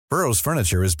Burrow's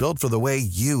furniture is built for the way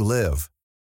you live.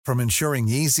 From ensuring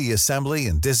easy assembly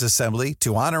and disassembly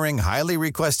to honoring highly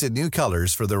requested new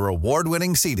colors for their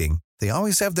award-winning seating, they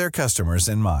always have their customers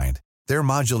in mind. Their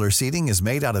modular seating is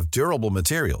made out of durable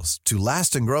materials to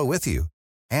last and grow with you.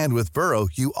 And with Burrow,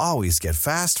 you always get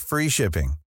fast, free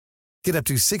shipping. Get up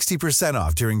to 60%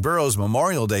 off during Burrow's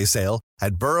Memorial Day sale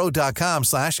at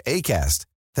burrow.com/ACAST.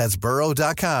 That's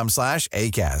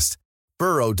burrow.com/ACAST.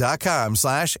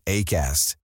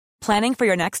 burrow.com/ACAST. Planning for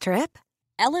your next trip?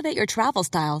 Elevate your travel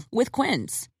style with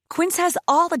Quince. Quince has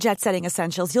all the jet-setting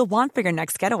essentials you'll want for your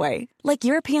next getaway, like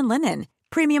European linen,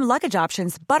 premium luggage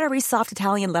options, buttery soft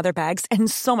Italian leather bags,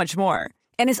 and so much more.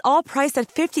 And is all priced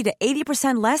at 50 to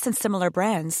 80% less than similar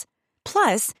brands.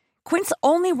 Plus, Quince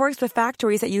only works with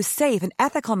factories that use safe and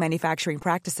ethical manufacturing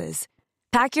practices.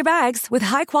 Pack your bags with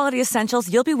high-quality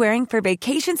essentials you'll be wearing for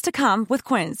vacations to come with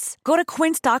Quince. Go to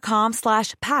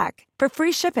quince.com/pack for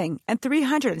free shipping and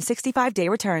 365-day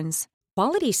returns.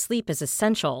 Quality sleep is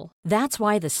essential. That's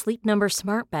why the Sleep Number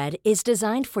Smart Bed is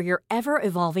designed for your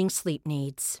ever-evolving sleep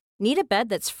needs. Need a bed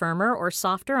that's firmer or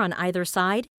softer on either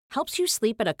side? Helps you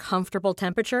sleep at a comfortable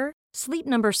temperature? Sleep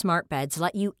Number Smart Beds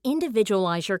let you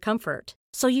individualize your comfort,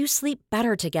 so you sleep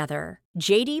better together.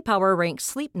 J.D. Power ranks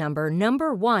Sleep Number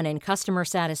number 1 in customer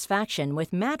satisfaction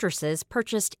with mattresses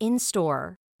purchased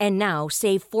in-store. And now,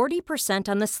 save 40%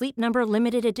 on the Sleep Number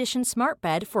Limited Edition Smart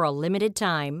Bed for a limited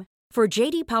time. For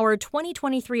J.D. Power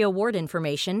 2023 award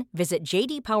information, visit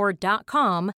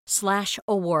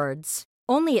jdpower.com/awards.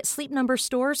 Only at Sleep Number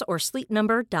stores or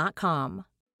sleepnumber.com.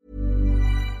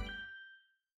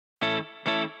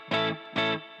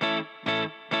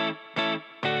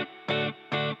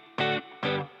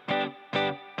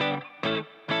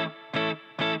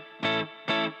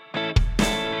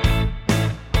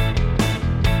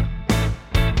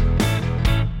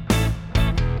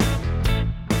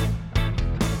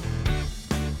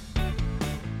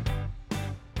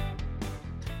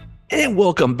 And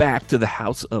welcome back to the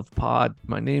House of Pod.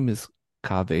 My name is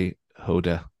Kaveh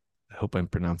Hoda. I hope I'm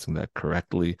pronouncing that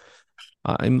correctly.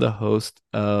 I'm the host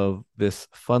of this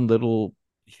fun little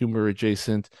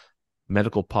humor-adjacent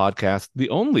medical podcast, the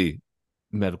only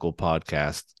medical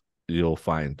podcast you'll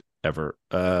find ever.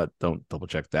 Don't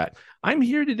double-check that. I'm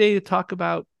here today to talk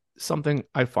about something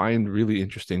I find really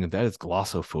interesting, and that is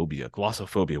glossophobia.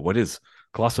 Glossophobia. What is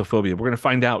glossophobia? We're going to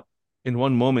find out in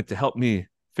one moment. To help me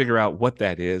figure out what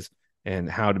that is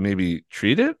and how to maybe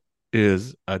treat it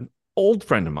is an old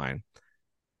friend of mine,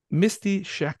 Misty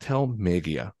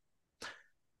Schachtel-Magia.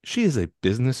 She is a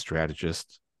business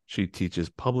strategist. She teaches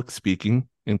public speaking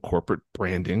and corporate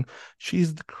branding.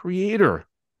 She's the creator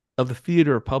of the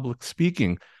Theater of Public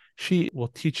Speaking. She will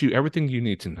teach you everything you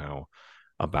need to know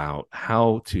about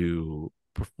how to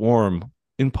perform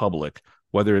in public,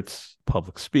 whether it's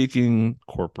public speaking,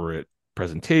 corporate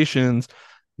presentations,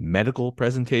 medical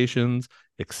presentations,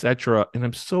 etc. And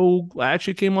I'm so glad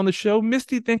she came on the show.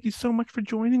 Misty, thank you so much for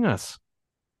joining us.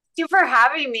 Thank you for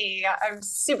having me. I'm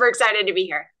super excited to be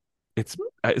here. It's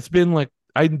been like,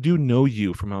 I do know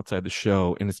you from outside the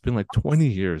show, and it's been like 20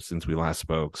 years since we last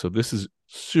spoke. So this is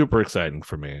super exciting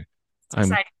for me. It's exciting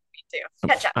for me too.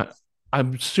 Catch up.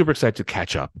 I'm super excited to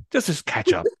catch up. Just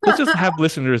catch up. Let's just have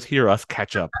listeners hear us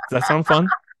catch up. Does that sound fun?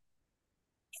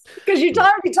 Because you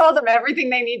already told them everything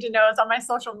they need to know is on my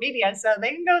social media, so they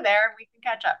can go there and we can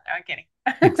catch up. No, I'm kidding.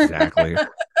 Exactly.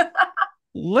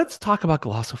 Let's talk about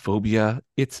glossophobia.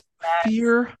 It's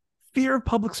fear of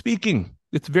public speaking.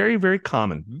 It's very, very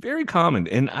common. Very common.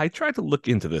 And I tried to look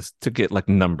into this to get like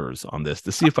numbers on this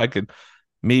to see if I could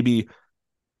maybe,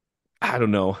 I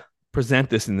don't know, present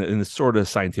this in a sort of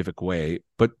scientific way.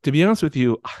 But to be honest with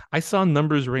you, I saw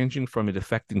numbers ranging from it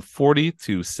affecting 40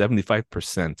 to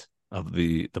 75% of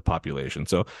the population.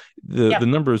 So the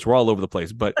numbers were all over the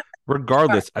place. But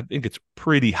regardless, I think it's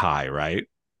pretty high, right?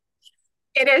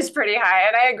 It is pretty high.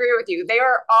 And I agree with you. They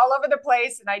are all over the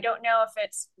place. And I don't know if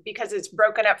it's because it's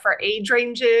broken up for age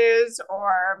ranges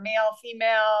or male,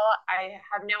 female. I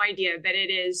have no idea. But it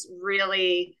is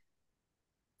really,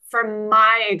 from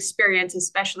my experience,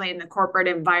 especially in the corporate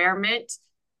environment,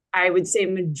 I would say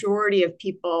majority of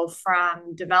people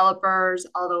from developers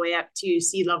all the way up to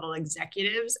C-level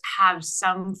executives have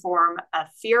some form of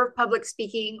fear of public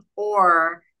speaking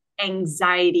or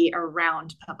anxiety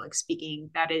around public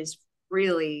speaking that is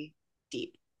really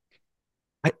deep.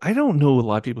 I don't know a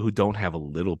lot of people who don't have a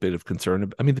little bit of concern.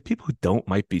 I mean, the people who don't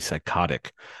might be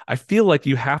psychotic. I feel like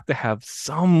you have to have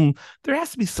there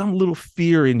has to be some little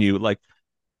fear in you. Like,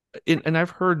 and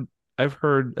I've heard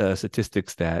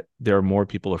statistics that there are more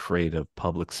people afraid of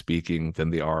public speaking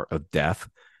than they are of death,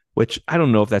 which I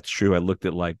don't know if that's true. I looked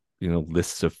at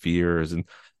lists of fears, and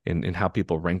and how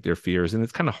people rank their fears. And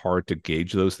it's kind of hard to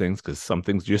gauge those things because some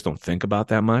things you just don't think about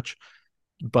that much.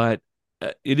 But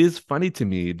it is funny to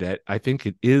me that I think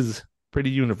it is pretty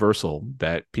universal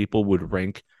that people would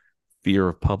rank fear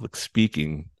of public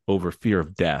speaking over fear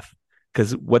of death.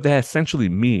 Because what that essentially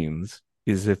means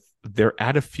is if they're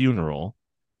at a funeral,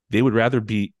 they would rather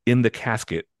be in the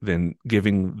casket than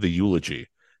giving the eulogy.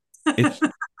 It's,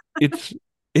 it's,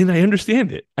 and I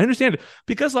understand it. I understand it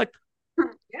because, like, you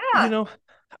Yeah. know,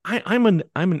 I'm an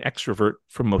extrovert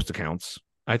from most accounts.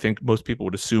 I think most people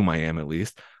would assume I am at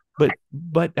least.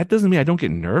 But that doesn't mean I don't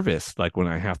get nervous like when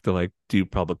I have to like do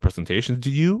public presentations. Do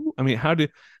you? I mean, how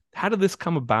did this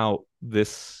come about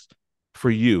this for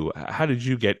you? How did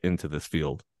you get into this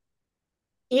field?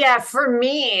 Yeah, for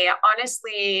me,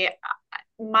 honestly,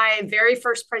 my very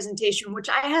first presentation, which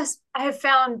I have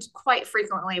found quite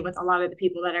frequently with a lot of the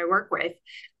people that I work with,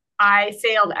 I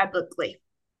failed epically.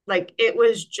 Like it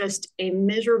was just a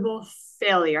miserable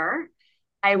failure.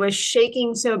 I was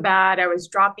shaking so bad. I was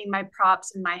dropping my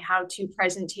props in my how-to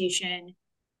presentation.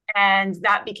 And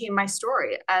that became my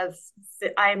story of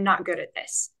that I am not good at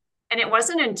this. And it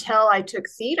wasn't until I took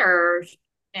theater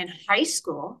in high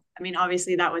school. I mean,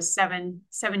 obviously that was seven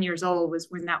years old was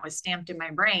when that was stamped in my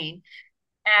brain.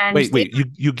 And Wait, theater, wait,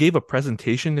 you gave a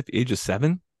presentation at the age of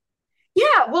 7?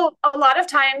 yeah, well, a lot of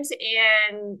times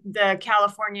in the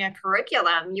California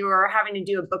curriculum, you are having to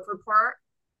do a book report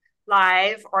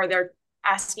live, or they're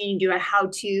asking you to do a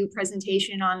how-to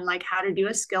presentation on like how to do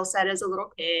a skill set as a little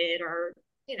kid, or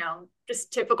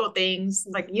just typical things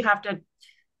like you have to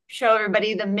show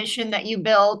everybody the mission that you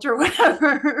built or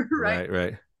whatever. Right? Right,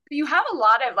 right. You have a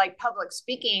lot of like public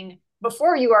speaking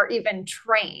before you are even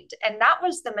trained, and that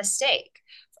was the mistake.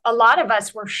 A lot of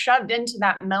us were shoved into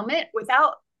that moment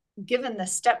without given the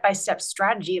step-by-step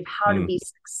strategy of how to Mm, be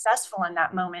successful in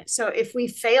that moment. So if we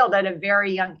failed at a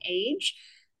very young age,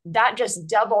 that just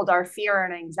doubled our fear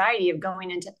and anxiety of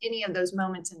going into any of those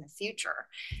moments in the future.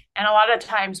 And a lot of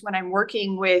times when I'm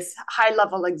working with high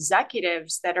level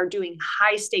executives that are doing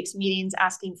high stakes meetings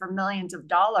asking for millions of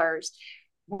dollars,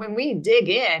 when we dig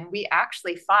in, we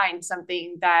actually find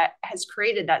something that has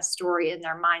created that story in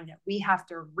their mind that we have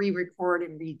to re-record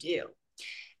and redo.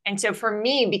 And so for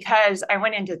me, because I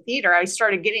went into theater, I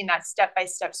started getting that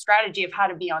step-by-step strategy of how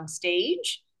to be on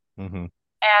stage. mm-hmm,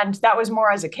 And that was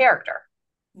more as a character.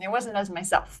 It wasn't as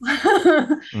myself,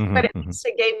 mm-hmm, but at mm-hmm. least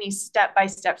it gave me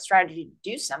step-by-step strategy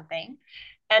to do something.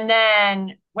 And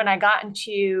then when I got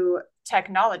into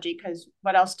technology, because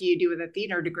what else do you do with a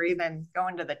theater degree than go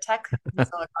into the tech in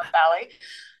Silicon Valley?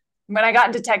 When I got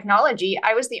into technology,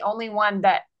 I was the only one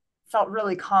that felt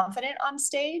really confident on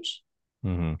stage.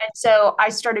 Mm-hmm. And so I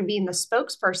started being the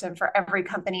spokesperson for every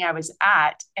company I was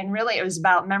at. And really, it was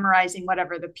about memorizing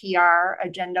whatever the PR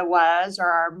agenda was, or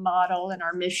our model and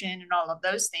our mission and all of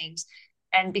those things.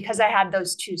 And because I had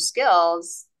those two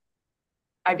skills,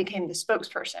 I became the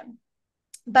spokesperson.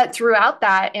 But throughout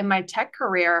that, in my tech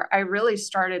career, I really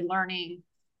started learning,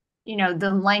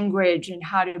 the language and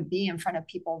how to be in front of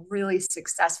people really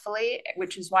successfully,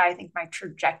 which is why I think my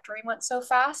trajectory went so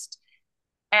fast.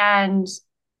 And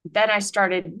then I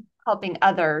started helping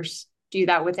others do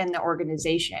that within the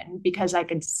organization because I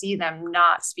could see them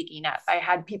not speaking up. I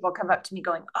had people come up to me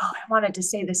going, "Oh, I wanted to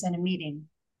say this in a meeting."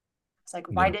 It's like,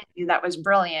 why Yeah. didn't you? That was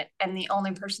brilliant. And the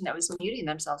only person that was muting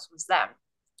themselves was them.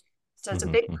 So it's a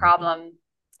Mm-hmm, big mm-hmm. problem,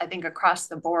 I think, across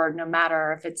the board, no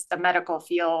matter if it's the medical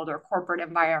field or corporate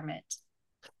environment.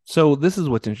 So this is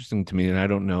what's interesting to me, and I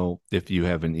don't know if you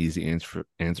have an easy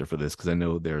answer for this because I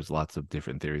know there's lots of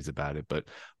different theories about it. But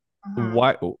Mhm.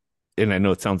 why? And I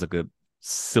know it sounds like a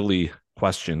silly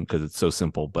question because it's so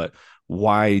simple, but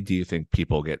why do you think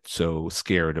people get so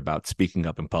scared about speaking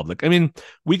up in public? I mean,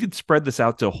 we could spread this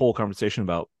out to a whole conversation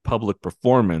about public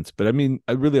performance, but I mean,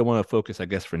 I want to focus, I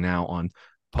guess, for now on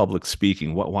public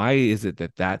speaking. Why is it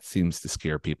that that seems to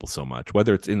scare people so much?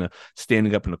 Whether it's in a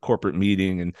standing up in a corporate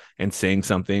meeting and saying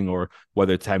something, or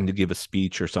whether it's having to give a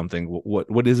speech or something.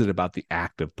 What is it about the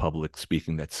act of public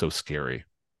speaking that's so scary?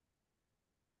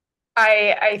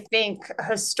 I think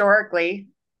historically,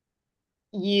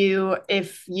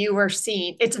 if you were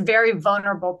seen, it's a very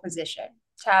vulnerable position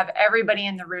to have everybody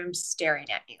in the room staring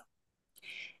at you.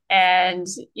 And,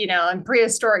 in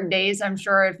prehistoric days, I'm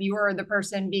sure if you were the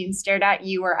person being stared at,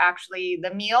 you were actually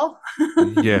the meal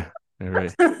Yeah,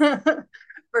 right.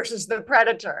 versus the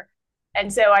predator.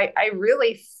 And so I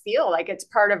really feel like it's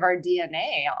part of our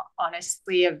DNA,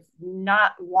 honestly, of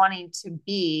not wanting to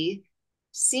be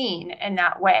seen in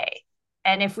that way.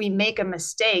 And if we make a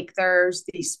mistake, there's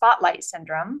the spotlight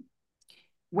syndrome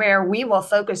where we will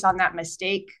focus on that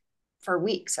mistake for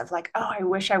weeks of like, oh, I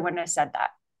wish I wouldn't have said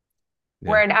that.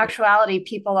 Where in actuality,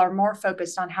 people are more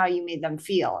focused on how you made them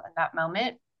feel in that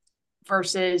moment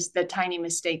versus the tiny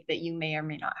mistake that you may or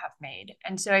may not have made.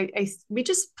 And so we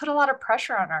just put a lot of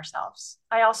pressure on ourselves.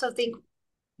 I also think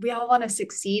we all want to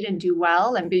succeed and do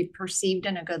well and be perceived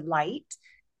in a good light.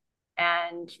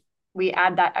 And we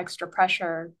add that extra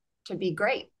pressure to be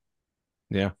great.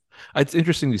 Yeah. It's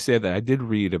interesting you say that. I did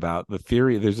read about the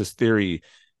theory. There's this theory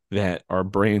that our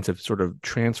brains have sort of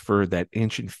transferred that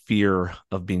ancient fear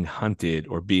of being hunted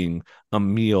or being a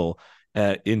meal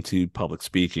into public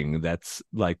speaking. That's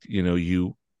like,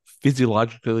 you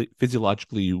physiologically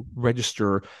you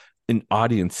register an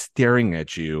audience staring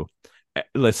at you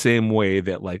the same way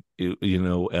that like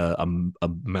a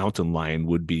mountain lion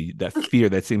would be. That fear,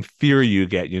 that same fear you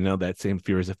get, that same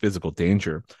fear is a physical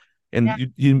danger.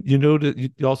 And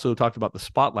you also talked about the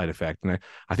spotlight effect, and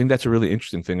I think that's a really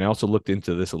interesting thing. I also looked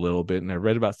into this a little bit, and I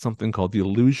read about something called the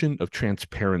illusion of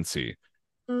transparency,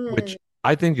 which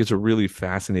I think is a really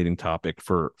fascinating topic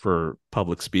for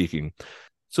public speaking.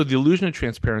 So the illusion of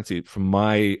transparency, from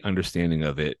my understanding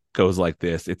of it, goes like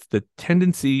this. It's the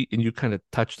tendency, and you kind of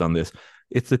touched on this,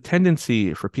 it's the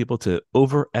tendency for people to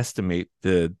overestimate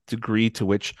the degree to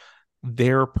which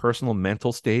their personal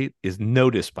mental state is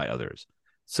noticed by others.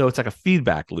 So it's like a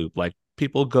feedback loop. Like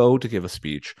people go to give a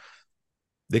speech,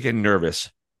 they get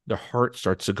nervous, their heart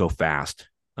starts to go fast.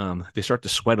 They start to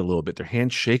sweat a little bit, their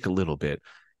hands shake a little bit.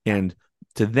 And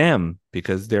to them,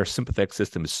 because their sympathetic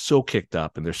system is so kicked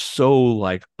up and they're so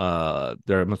like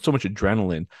there's so much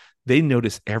adrenaline, they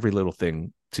notice every little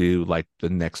thing to like the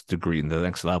next degree and the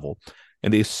next level.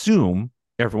 And they assume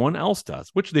everyone else does,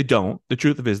 which they don't. The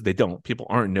truth of it is they don't. People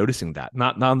aren't noticing that.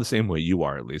 Not in the same way you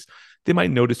are, at least. They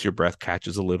might notice your breath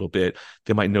catches a little bit.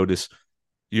 They might notice,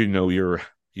 you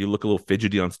look a little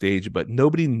fidgety on stage, but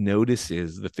nobody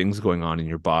notices the things going on in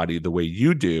your body the way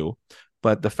you do.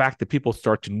 But the fact that people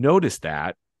start to notice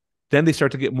that, then they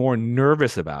start to get more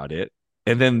nervous about it.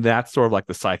 And then that's sort of like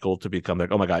the cycle to become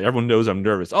like, oh my God, everyone knows I'm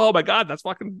nervous. Oh my God, that's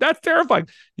terrifying.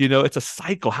 It's a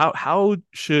cycle. How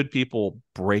should people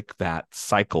break that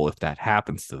cycle if that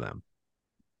happens to them?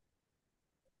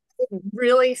 I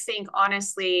really think,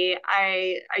 honestly,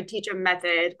 I teach a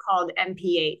method called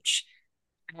MPH,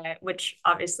 which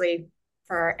obviously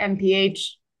for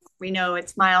MPH, we know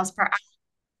it's miles per hour.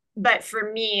 But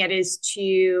for me, it is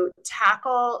to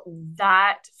tackle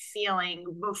that feeling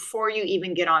before you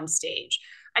even get on stage.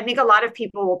 I think a lot of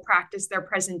people will practice their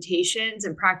presentations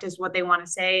and practice what they want to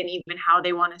say and even how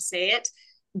they want to say it.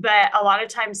 But a lot of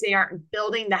times they aren't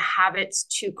building the habits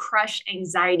to crush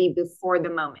anxiety before the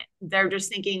moment. They're just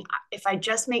thinking, if I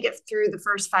just make it through the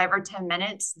first 5 or 10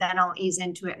 minutes, then I'll ease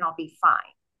into it and I'll be fine.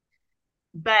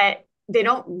 But they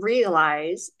don't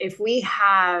realize if we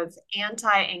have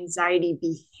anti-anxiety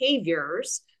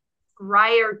behaviors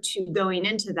prior to going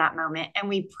into that moment and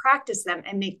we practice them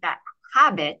and make that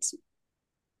habit,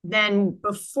 then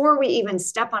before we even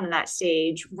step onto that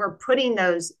stage, we're putting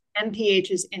those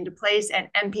MPHs into place. And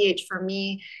MPH for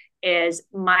me is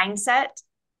mindset,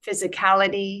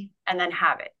 physicality, and then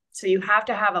habit. So you have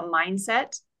to have a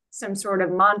mindset, some sort of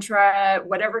mantra,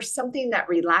 whatever, something that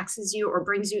relaxes you or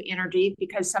brings you energy,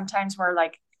 because sometimes we're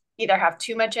like either have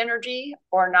too much energy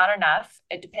or not enough.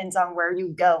 It depends on where you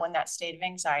go in that state of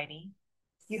anxiety.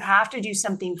 You have to do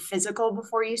something physical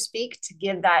before you speak to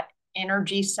give that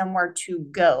energy somewhere to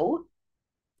go.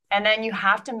 And then you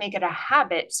have to make it a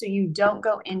habit so you don't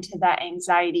go into that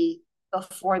anxiety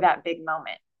before that big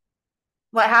moment.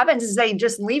 What happens is they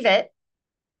just leave it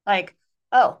like,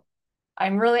 oh,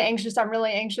 I'm really anxious.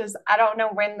 I don't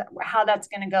know how that's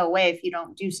going to go away if you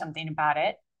don't do something about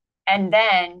it. And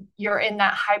then you're in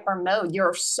that hyper mode.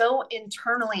 You're so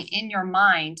internally in your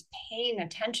mind, paying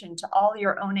attention to all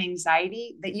your own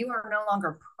anxiety that you are no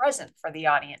longer present for the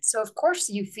audience. So of course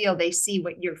you feel they see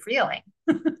what you're feeling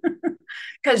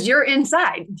because you're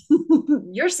inside.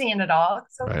 You're seeing it all.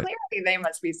 So right. Clearly they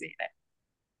must be seeing it.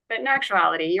 But in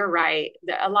actuality, you're right.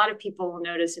 A lot of people will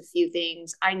notice a few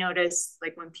things. I notice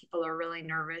like when people are really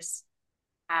nervous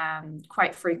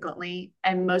quite frequently.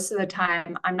 And most of the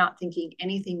time, I'm not thinking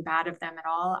anything bad of them at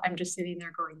all. I'm just sitting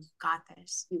there going, you got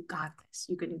this,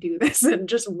 you can do this, and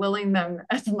just willing them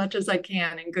as much as I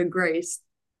can in good grace.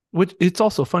 Which it's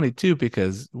also funny too,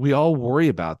 because we all worry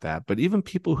about that. But even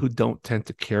people who don't tend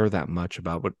to care that much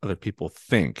about what other people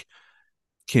think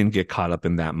can get caught up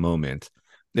in that moment.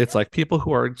 It's like people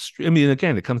who are,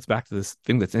 again, it comes back to this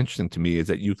thing that's interesting to me is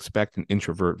that you expect an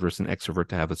introvert versus an extrovert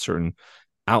to have a certain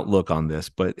outlook on this,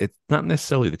 but it's not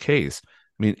necessarily the case.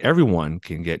 I mean, everyone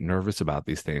can get nervous about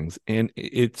these things. And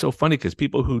it's so funny because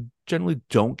people who generally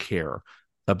don't care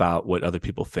about what other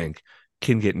people think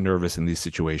can get nervous in these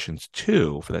situations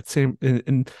too, for that same,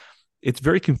 and it's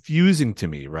very confusing to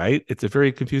me, right? It's a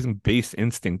very confusing base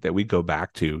instinct that we go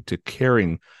back to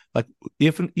caring. Like,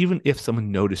 even if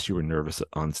someone noticed you were nervous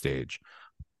on stage,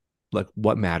 like,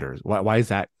 what matters? Why is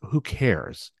that? Who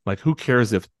cares? Like, who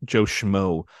cares if Joe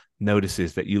Schmo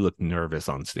notices that you look nervous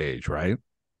on stage, right?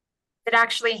 It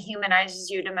actually humanizes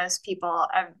you to most people,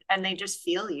 and they just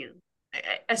feel you.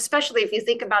 Especially if you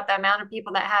think about the amount of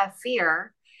people that have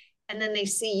fear, and then they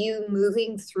see you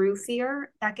moving through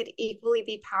fear, that could equally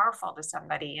be powerful to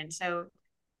somebody. And so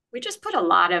we just put a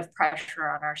lot of pressure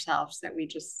on ourselves that we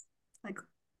just like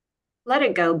let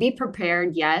it go. Be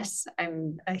prepared. Yes,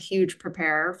 I'm a huge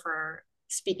preparer for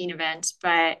speaking events,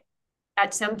 but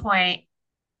at some point,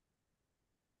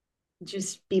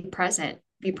 just be present.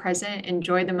 Be present.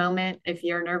 Enjoy the moment. If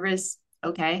you're nervous,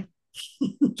 okay.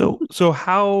 So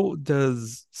how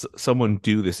does someone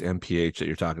do this MPH that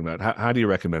you're talking about? How do you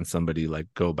recommend somebody like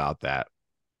go about that?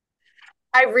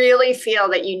 I really feel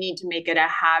that you need to make it a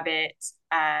habit,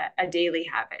 a daily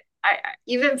habit.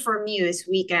 Even for me this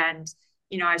weekend,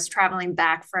 I was traveling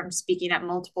back from speaking at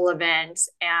multiple events,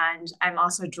 and I'm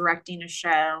also directing a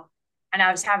show. And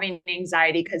I was having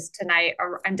anxiety because tonight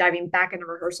I'm diving back into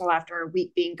rehearsal after a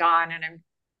week being gone,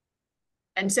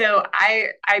 and so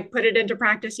I put it into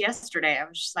practice yesterday. I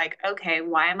was just like, okay,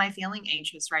 why am I feeling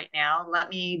anxious right now? Let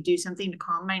me do something to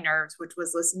calm my nerves, which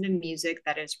was listen to music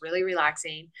that is really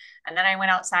relaxing. And then I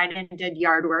went outside and did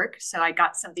yard work. So I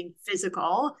got something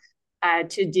physical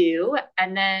to do.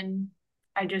 And then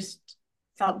I just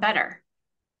felt better.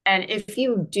 And if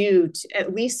you do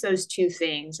at least those two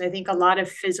things, I think a lot of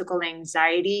physical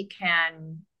anxiety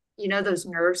can, those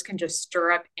nerves can just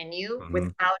stir up in you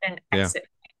without an Yeah. exit,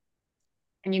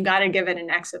 and you got to give it an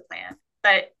exit plan.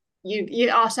 But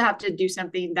you also have to do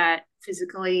something that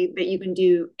physically that you can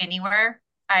do anywhere.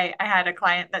 I had a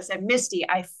client that said, Misty,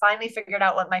 I finally figured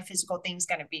out what my physical thing's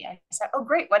going to be. I said, oh,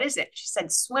 great. What is it? She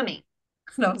said, swimming.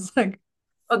 And I was like,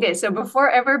 okay, so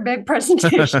before ever big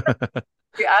presentation,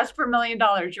 you ask for $1 million,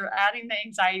 you're adding the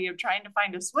anxiety of trying to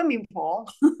find a swimming pool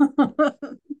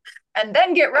and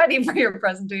then get ready for your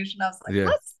presentation. I was like, Yeah.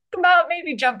 let's think about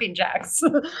maybe jumping jacks.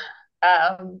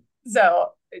 So,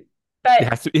 but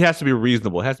It has to be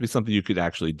reasonable. It has to be something you could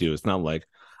actually do. It's not like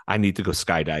I need to go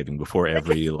skydiving before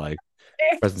every like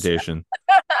presentation.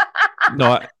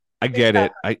 No, I get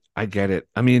it. I get it.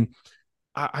 I mean,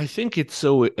 I think it's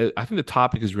so. I think the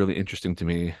topic is really interesting to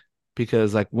me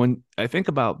because, like, when I think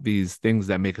about these things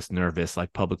that make us nervous,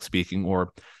 like public speaking,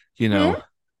 or, you know,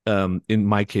 in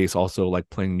my case, also like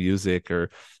playing music or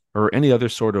any other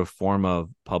sort of form of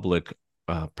public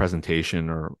presentation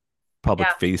or public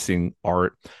yeah, facing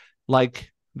art,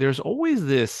 like there's like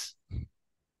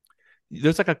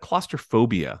a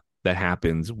claustrophobia that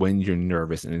happens when you're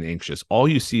nervous and anxious. All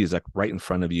you see is like right in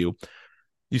front of you.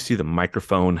 You see the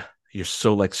microphone. You're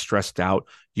so like stressed out.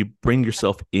 You bring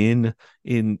yourself in,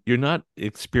 you're not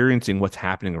experiencing what's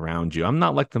happening around you. I'm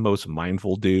not like the most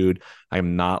mindful dude.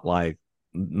 I'm not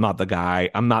the guy.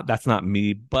 That's not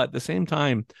me. But at the same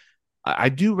time, I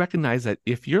do recognize that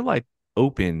if you're like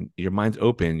open, your mind's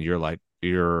open, you're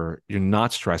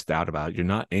not stressed out about it, you're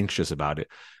not anxious about it.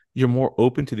 You're more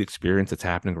open to the experience that's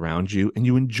happening around you and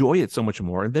you enjoy it so much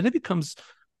more. And then things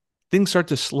start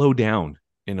to slow down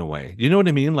in a way. You know what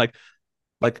I mean? Like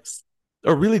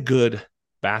a really good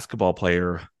basketball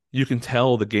player, you can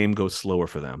tell the game goes slower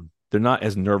for them. They're not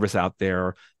as nervous out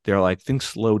there. They're like, things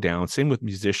slow down. Same with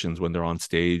musicians when they're on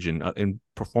stage and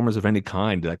performers of any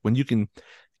kind. Like when you can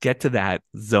get to that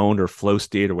zone or flow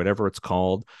state or whatever it's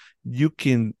called,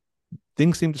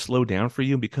 things seem to slow down for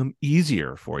you and become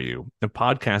easier for you. And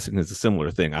podcasting is a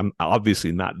similar thing. I'm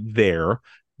obviously not there,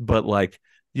 but like,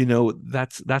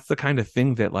 that's the kind of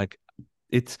thing that like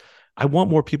I want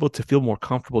more people to feel more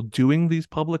comfortable doing these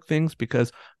public things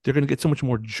because they're going to get so much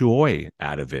more joy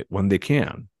out of it when they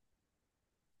can.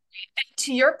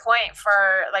 to your point,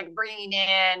 for like bringing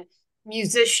in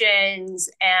musicians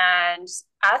and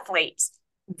athletes,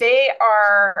 they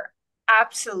are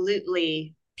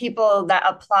absolutely people that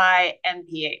apply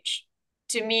MPH.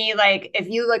 To me, like if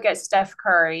you look at Steph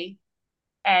Curry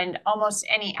and almost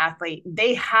any athlete,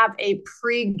 they have a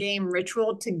pre-game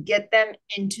ritual to get them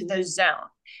into the zone.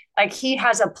 Like he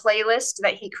has a playlist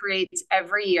that he creates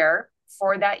every year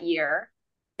for that year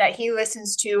that he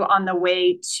listens to on the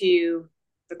way to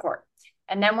the court.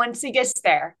 And then once he gets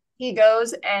there, he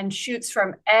goes and shoots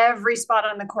from every spot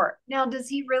on the court. Now, does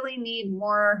he really need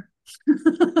more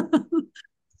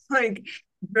like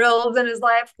drills in his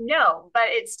life? No, but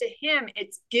it's to him,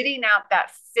 it's getting out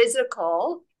that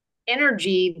physical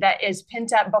energy that is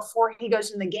pent up before he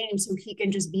goes in the game so he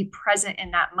can just be present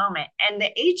in that moment. And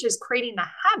the H is creating the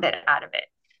habit out of it.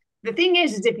 The thing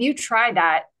is if you try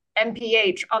that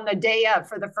MPH on the day of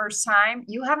for the first time,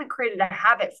 you haven't created a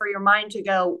habit for your mind to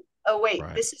go, oh, wait,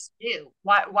 Right. this is new.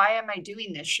 Why am I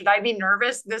doing this? Should I be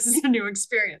nervous? This is a new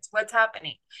experience. What's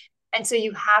happening? And so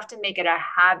you have to make it a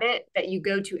habit that you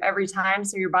go to every time.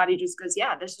 So your body just goes,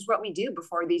 yeah, this is what we do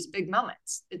before these big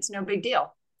moments. It's no big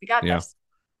deal. We got Yeah. this.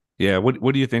 Yeah.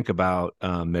 What do you think about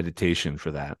meditation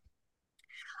for that?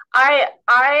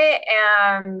 I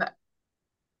am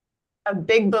a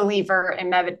big believer in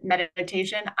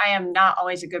meditation. I am not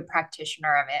always a good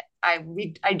practitioner of it.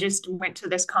 I just went to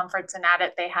this conference and at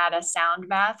it they had a sound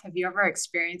bath. Have you ever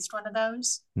experienced one of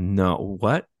those? No.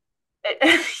 What?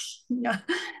 No.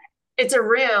 It's a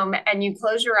room and you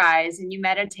close your eyes and you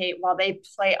meditate while they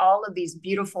play all of these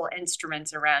beautiful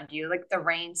instruments around you, like the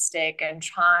rain stick and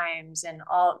chimes and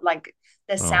all like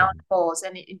the Oh, sound bowls,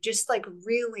 and it just like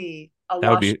really a that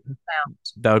would lush be sound.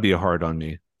 that would be hard on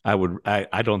me. I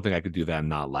don't think I could do that and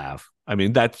not laugh. I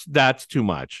mean, that's too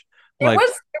much. Like, It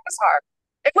was hard.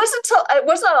 It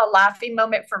wasn't a laughing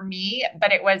moment for me,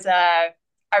 but it was a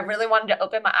I really wanted to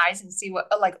open my eyes and see what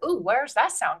like, oh, where's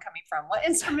that sound coming from? What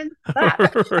instrument is that?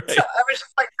 So right. I was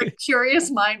just like the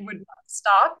curious mind would not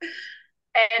stop.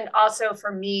 And also for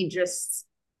me, just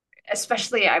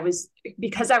especially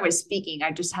because I was speaking,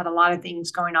 I just had a lot of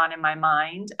things going on in my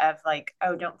mind of like,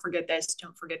 oh, don't forget this,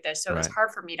 don't forget this. So it was Right.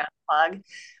 hard for me to unplug.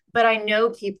 But I know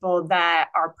people that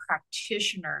are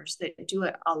practitioners that do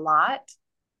it a lot.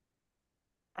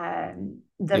 The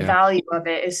Yeah. value of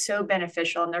it is so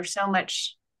beneficial, and there's so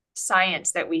much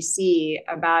science that we see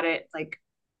about it, like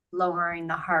lowering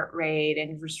the heart rate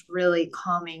and just really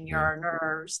calming Yeah. your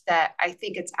nerves, that I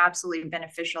think it's absolutely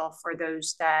beneficial for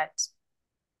those that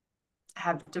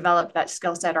have developed that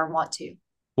skill set or want to.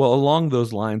 Well, along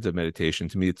those lines of meditation,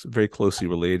 to me, it's very closely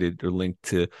related or linked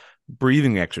to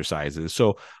breathing exercises.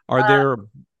 So, are Uh, there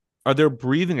are there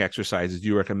breathing exercises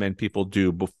you recommend people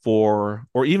do before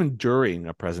or even during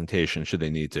a presentation, should they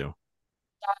need to?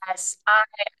 yes,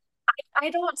 I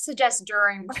don't suggest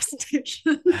during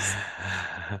presentations.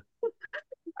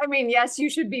 I mean, yes, you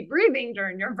should be breathing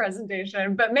during your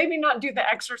presentation, but maybe not do the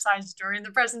exercise during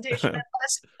the presentation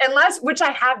unless which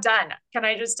I have done. Can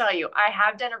I just tell you, I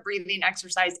have done a breathing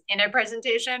exercise in a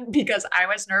presentation because I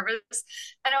was nervous.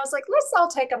 And I was like, let's all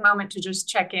take a moment to just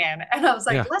check in. And I was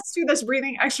like, Yeah, let's do this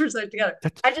breathing exercise together.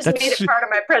 that's I just made it that's part of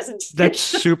my that's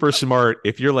presentation. super smart.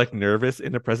 If you're like nervous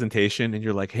in a presentation and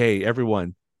you're like, "Hey,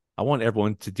 everyone, I want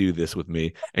everyone to do this with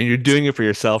me," and you're doing it for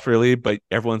yourself, really, but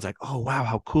everyone's like, "Oh, wow,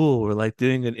 how cool!" We're like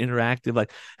doing an interactive,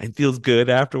 like, and feels good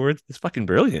afterwards. It's fucking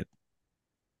brilliant.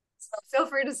 So feel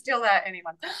free to steal that,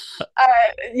 anyone.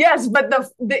 Yes, but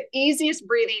the easiest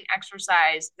breathing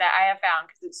exercise that I have found,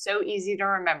 because it's so easy to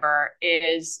remember,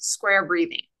 is square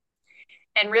breathing.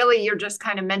 And really, you're just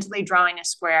kind of mentally drawing a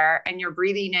square and you're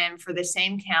breathing in for the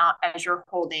same count as you're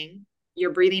holding.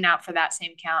 You're breathing out for that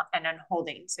same count and then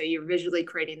holding. So you're visually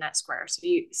creating that square. So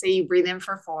you say you breathe in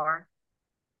for 4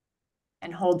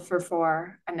 and hold for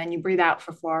 4, and then you breathe out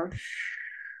for 4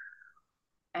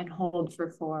 and hold for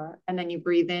 4, and then you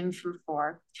breathe in for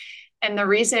 4. And the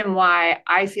reason why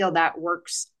I feel that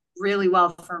works really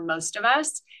well for most of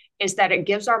us is that it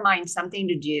gives our mind something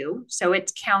to do. So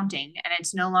it's counting and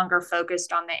it's no longer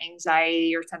focused on the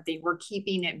anxiety or something. We're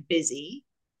keeping it busy.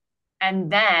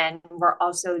 And then we're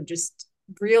also just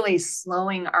really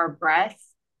slowing our breath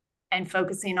and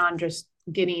focusing on just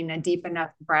getting a deep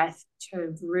enough breath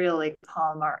to really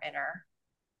calm our inner,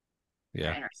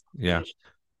 Yeah, inner yeah. sensation.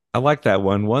 I like that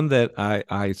one. One that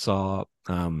I saw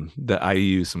that I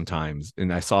use sometimes,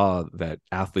 and I saw that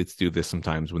athletes do this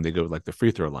sometimes when they go like the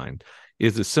free throw line,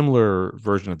 is a similar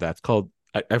version of that. It's called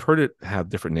I've heard it have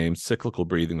different names. Cyclical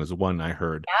breathing was one I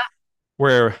heard,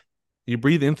 where you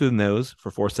breathe in through the nose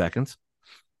for 4 seconds,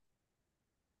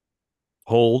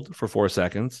 hold for 4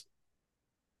 seconds,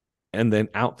 and then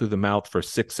out through the mouth for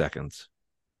 6 seconds.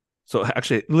 So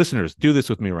actually, listeners, do this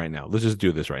with me right now. Let's just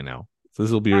do this right now. So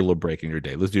this will be your little break in your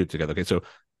day. Let's do it together. Okay, so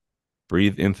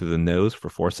breathe in through the nose for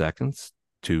 4 seconds.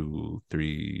 2,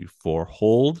 3, 4.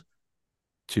 Hold.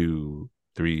 2,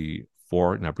 3,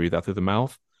 4. Now breathe out through the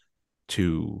mouth.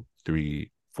 2,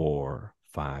 3, 4,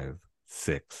 5,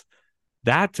 6.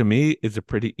 That to me is a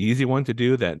pretty easy one to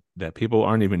do that people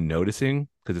aren't even noticing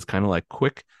because it's kind of like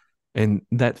quick, and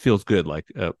that feels good, like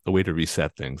a way to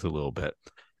reset things a little bit.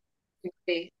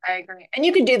 I agree. And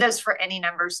you can do this for any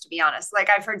numbers, to be honest. Like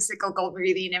I've heard cyclical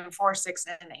breathing in 4, 6,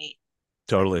 and 8. Like,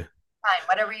 Totally. fine,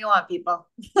 whatever you want, people.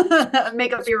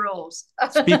 Make up your rules.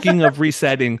 Speaking of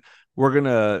resetting, we're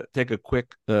gonna take a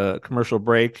quick commercial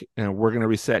break, and we're gonna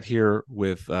reset here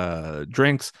with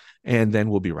drinks, and then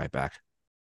we'll be right back.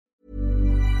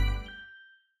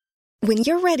 When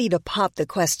you're ready to pop the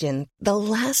question, the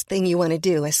last thing you want to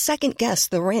do is second-guess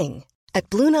the ring. At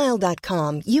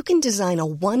BlueNile.com, you can design a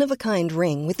one-of-a-kind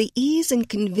ring with the ease and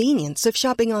convenience of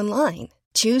shopping online.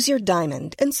 Choose your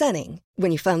diamond and setting.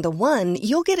 When you find the one,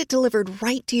 you'll get it delivered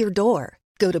right to your door.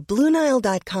 Go to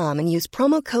BlueNile.com and use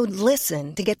promo code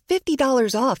LISTEN to get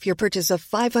 $50 off your purchase of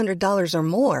 $500 or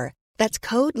more. That's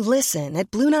code LISTEN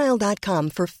at BlueNile.com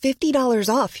for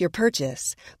 $50 off your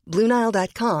purchase.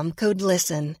 BlueNile.com, code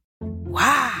LISTEN.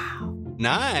 Wow.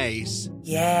 Nice.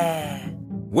 Yeah.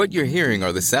 What you're hearing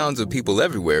are the sounds of people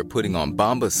everywhere putting on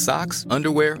Bombas socks,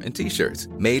 underwear, and T-shirts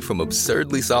made from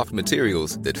absurdly soft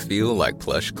materials that feel like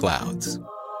plush clouds.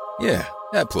 Yeah,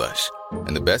 that plush.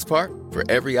 And the best part? For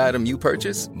every item you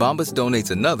purchase, Bombas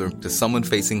donates another to someone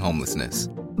facing homelessness.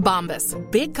 Bombas.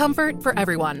 Big comfort for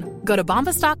everyone. Go to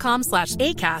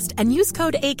bombas.com/ACAST and use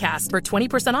code ACAST for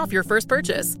 20% off your first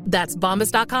purchase. That's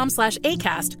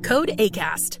bombas.com/ACAST. Code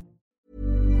ACAST.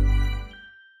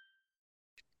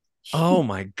 Oh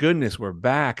my goodness, we're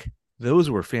back. Those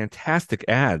were fantastic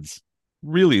ads.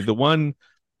 Really, the one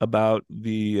about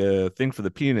the thing for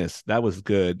the penis, that was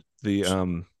good.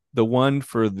 The one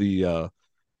for the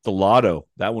lotto,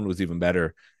 that one was even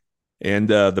better. And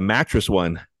the mattress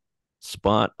one,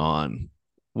 spot on.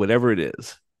 Whatever it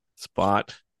is,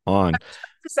 spot on.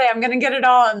 To say I'm gonna get it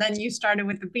all, and then you started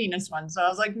with the penis one, so I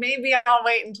was like, maybe I'll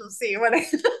wait until see what I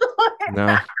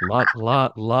No,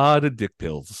 lot of dick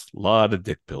pills,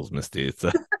 Misty. It's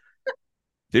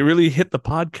they really hit the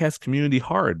podcast community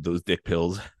hard, those dick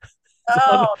pills.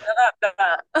 Oh,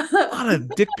 a lot of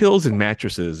dick pills and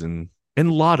mattresses and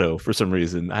lotto for some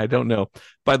reason. I don't know.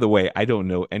 By the way, I don't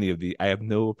know any of the. I have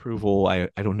no approval. I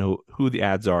don't know who the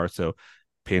ads are, so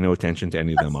pay no attention to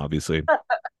any of them. Obviously,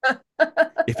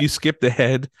 if you skipped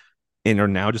ahead and are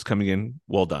now just coming in,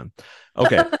 well done.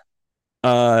 Okay.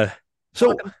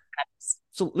 So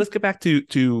let's get back to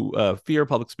fear of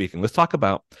public speaking. Let's talk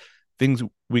about things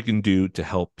we can do to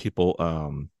help people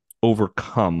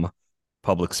overcome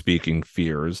public speaking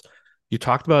fears. You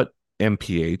talked about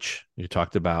MPH. You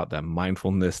talked about that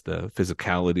mindfulness, the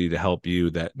physicality to help you,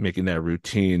 that making that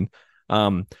routine.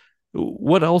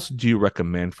 What else do you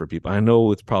recommend for people? I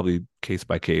know it's probably case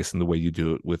by case in the way you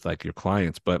do it with like your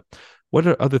clients, but what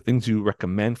are other things you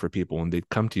recommend for people when they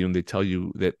come to you and they tell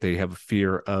you that they have a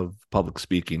fear of public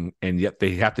speaking and yet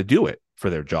they have to do it for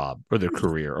their job or their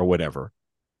career or whatever?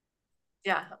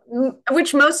 Yeah,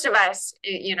 which most of us,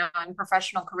 in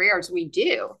professional careers, we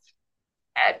do.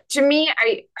 To me,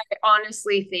 I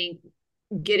honestly think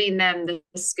getting them the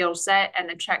skill set and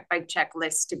the check by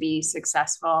checklist to be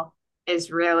successful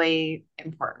is really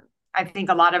important. I think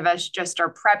a lot of us just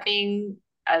are prepping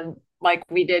like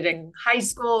we did in high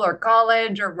school or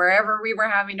college or wherever we were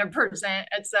having to present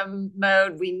at some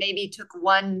mode. We maybe took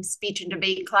one speech and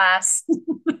debate class.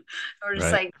 We're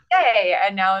just like, yay.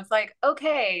 And now it's like,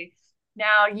 okay,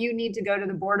 now you need to go to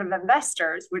the board of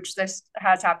investors, which this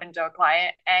has happened to a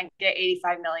client, and get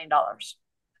 $85 million. It's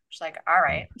like, all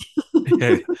right.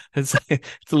 It's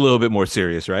a little bit more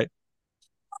serious, right?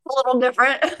 A little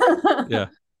different. Yeah.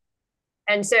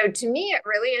 And so to me, it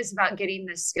really is about getting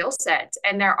the skill set.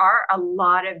 And there are a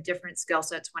lot of different skill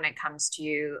sets when it comes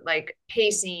to like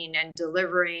pacing and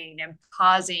delivering and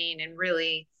pausing and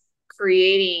really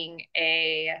creating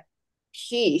a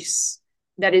piece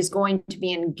that is going to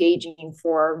be engaging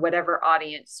for whatever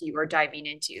audience you are diving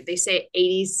into. They say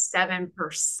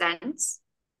 87%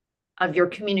 of your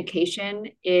communication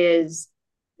is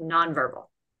nonverbal.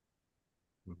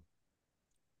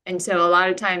 And so a lot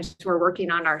of times we're working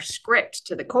on our script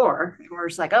to the core, and we're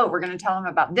just like, oh, we're going to tell them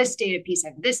about this data piece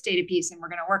and this data piece, and we're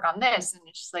going to work on this. And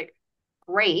it's just like,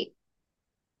 great.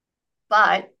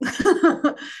 But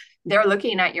they're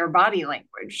looking at your body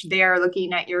language. They're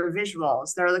looking at your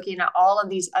visuals. They're looking at all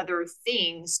of these other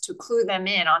things to clue them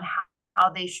in on how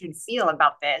they should feel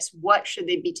about this. What should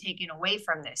they be taking away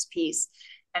from this piece?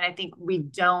 And I think we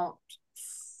don't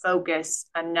focus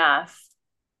enough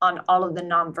on all of the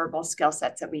nonverbal skill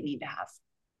sets that we need to have.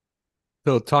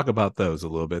 So talk about those a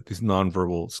little bit, these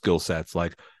nonverbal skill sets,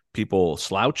 like people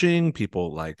slouching,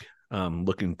 people like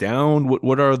looking down.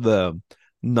 What are the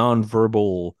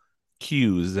nonverbal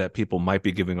cues that people might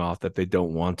be giving off that they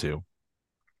don't want to?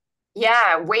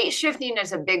 Yeah, weight shifting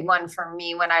is a big one for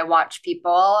me when I watch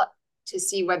people to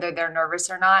see whether they're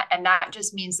nervous or not. And that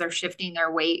just means they're shifting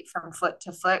their weight from foot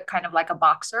to foot, kind of like a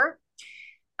boxer.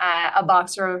 A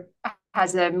boxer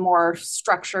has a more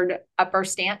structured upper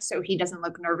stance, so he doesn't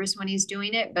look nervous when he's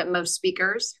doing it. But most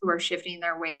speakers who are shifting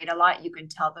their weight a lot, you can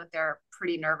tell that they're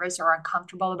pretty nervous or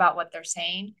uncomfortable about what they're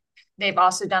saying. They've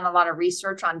also done a lot of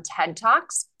research on TED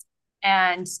Talks,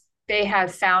 and they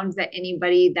have found that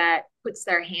anybody that puts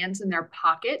their hands in their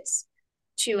pockets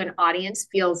to an audience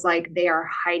feels like they are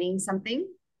hiding something.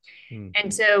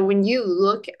 And so when you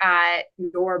look at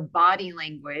your body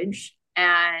language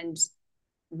and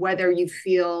whether you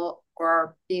feel or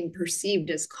are being perceived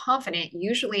as confident,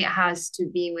 usually it has to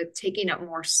be with taking up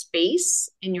more space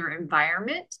in your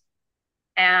environment,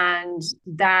 and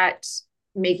that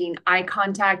making eye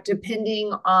contact,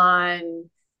 depending on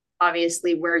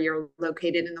obviously where you're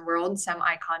located in the world. Some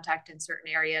eye contact in certain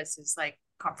areas is like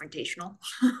confrontational.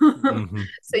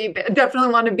 So you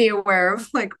definitely want to be aware of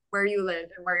like where you live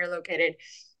and where you're located.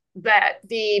 But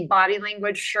the body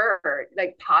language, sure,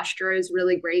 like posture is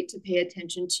really great to pay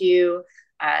attention to.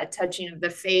 Touching of the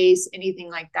face,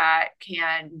 anything like that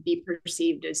can be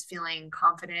perceived as feeling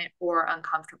confident or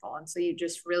uncomfortable. And so you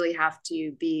just really have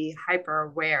to be hyper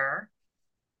aware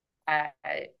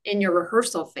in your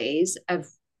rehearsal phase of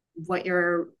what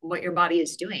your body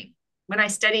is doing. When I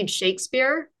studied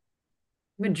Shakespeare,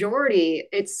 majority,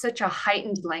 it's such a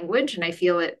heightened language, and I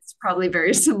feel it's probably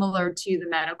very similar to the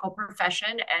medical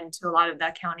profession and to a lot of the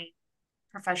accounting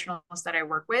professionals that I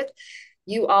work with.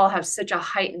 You all have such a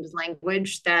heightened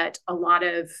language that a lot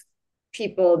of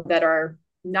people that are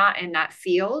not in that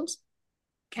field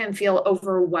can feel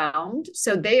overwhelmed.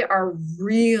 So they are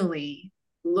really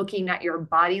looking at your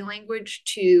body language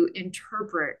to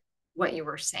interpret what you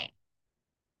were saying.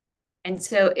 And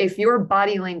so if your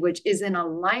body language is in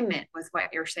alignment with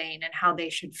what you're saying and how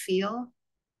they should feel,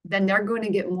 then they're going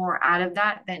to get more out of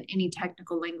that than any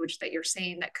technical language that you're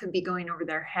saying that could be going over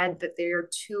their head that they're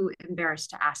too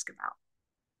embarrassed to ask about.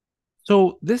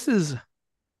 So this is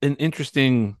an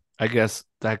interesting, I guess,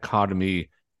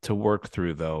 dichotomy to work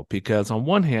through, though, because on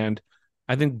one hand,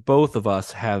 I think both of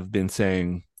us have been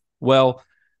saying, well,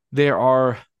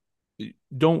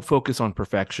 don't focus on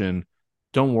perfection.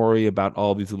 Don't worry about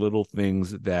all these little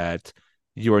things that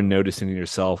you are noticing in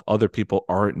yourself. Other people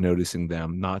aren't noticing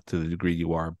them, not to the degree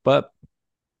you are. But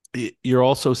you're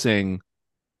also saying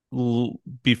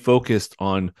be focused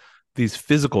on these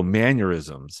physical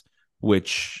mannerisms,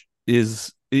 which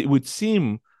it would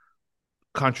seem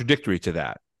contradictory to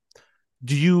that.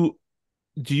 Do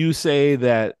you say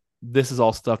that this is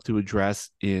all stuff to address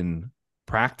in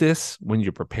practice when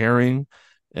you're preparing,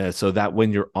 so that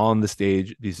when you're on the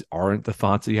stage, these aren't the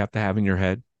thoughts that you have to have in your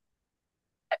head?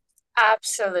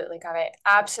 Absolutely, Kaveh.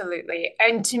 Absolutely.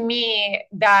 And to me,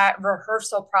 that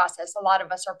rehearsal process, a lot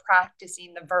of us are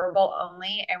practicing the verbal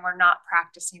only, and we're not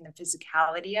practicing the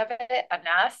physicality of it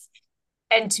enough.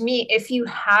 And to me, if you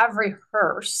have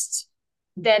rehearsed,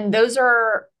 then those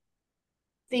are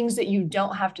things that you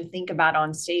don't have to think about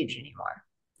on stage anymore.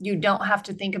 You don't have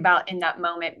to think about in that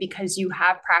moment because you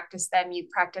have practiced them. You've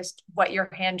practiced what your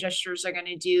hand gestures are going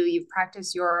to do. You've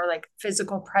practiced your like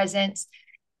physical presence.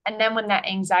 And then when that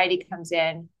anxiety comes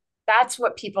in, that's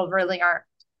what people really aren't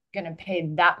going to pay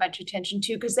that much attention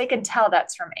to, because they can tell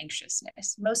that's from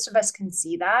anxiousness. Most of us can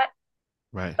see that.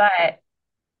 Right. But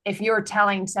if you're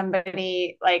telling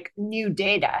somebody like a new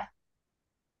data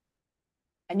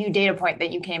point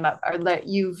that you came up or that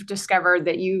you've discovered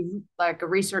that you like a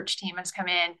research team has come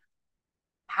in,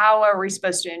 how are we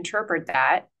supposed to interpret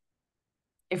that?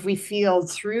 If we feel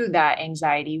through that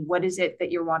anxiety, what is it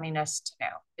that you're wanting us to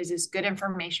know? Is this good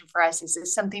information for us? Is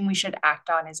this something we should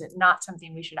act on? Is it not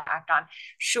something we should act on?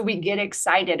 Should we get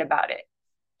excited about it?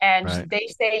 And they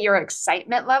say your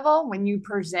excitement level when you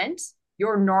present,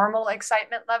 your normal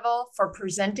excitement level for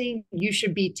presenting, you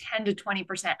should be 10 to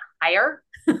 20% higher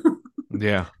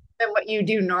than what you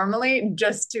do normally,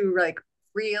 just to like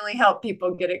really help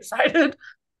people get excited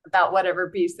about whatever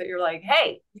piece that you're like,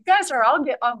 hey, you guys are all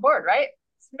get on board, right?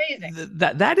 Amazing.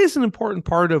 That is an important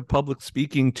part of public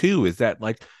speaking too, is that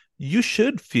like you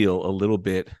should feel a little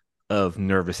bit of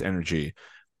nervous energy.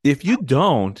 If you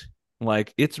don't,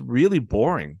 like, it's really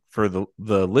boring for the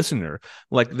listener.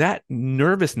 Like, that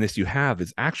nervousness you have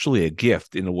is actually a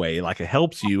gift in a way. Like, it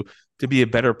helps you to be a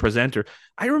better presenter.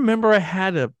 I remember I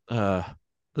had there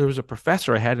was a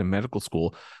professor I had in medical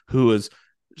school who was,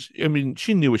 I mean,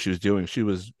 she knew what she was doing. She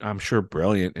was, I'm sure,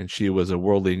 brilliant, and she was a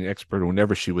world-leading expert in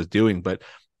whatever she was doing, but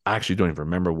I actually don't even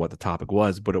remember what the topic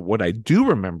was. But what I do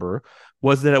remember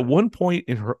was that at one point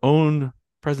in her own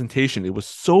presentation, it was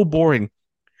so boring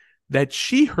that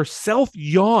she herself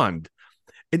yawned.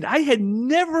 And I had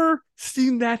never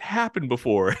seen that happen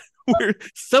before, where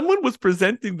someone was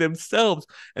presenting themselves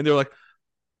and they're like,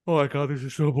 oh my God, this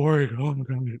is so boring. Oh my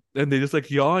God. And they just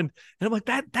like yawned. And I'm like,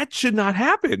 that should not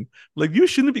happen. Like, you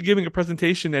shouldn't be giving a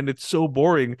presentation and it's so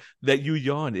boring that you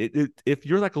yawn. If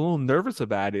you're like a little nervous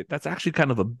about it, that's actually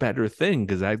kind of a better thing,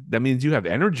 because that means you have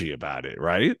energy about it,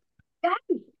 right?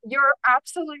 You're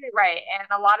absolutely right. And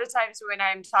a lot of times when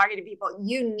I'm talking to people,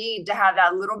 you need to have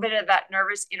that little bit of that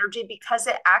nervous energy because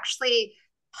it actually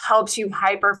helps you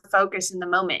hyper focus in the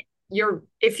moment.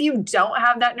 If you don't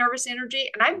have that nervous energy,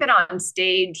 and I've been on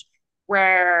stage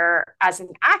where as an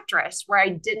actress where I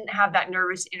didn't have that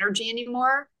nervous energy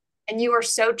anymore, and you are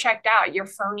so checked out, you're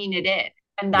phoning it in.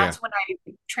 And Yeah. that's when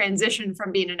I transitioned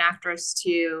from being an actress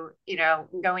to,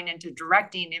 going into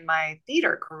directing in my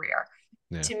theater career.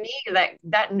 Yeah. To me,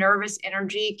 that nervous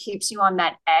energy keeps you on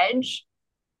that edge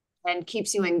and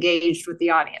keeps you engaged with the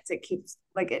audience. It keeps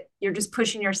you're just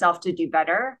pushing yourself to do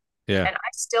better. Yeah. And I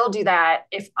still do that.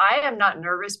 If I am not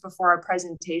nervous before a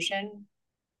presentation,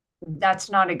 that's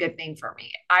not a good thing for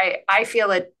me. I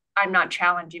feel it. I'm not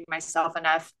challenging myself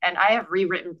enough. And I have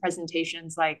rewritten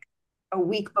presentations like a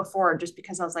week before just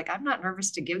because I was like, I'm not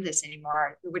nervous to give this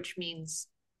anymore, which means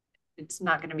it's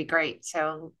not going to be great.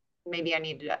 So maybe I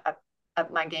need to up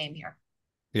my game here.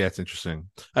 Yeah, it's interesting.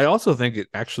 I also think it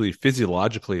actually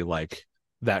physiologically, like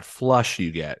that flush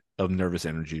you get of nervous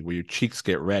energy where your cheeks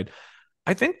get red,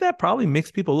 I think that probably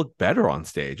makes people look better on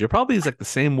stage. It probably is like the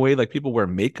same way like people wear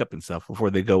makeup and stuff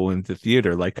before they go into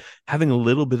theater, like having a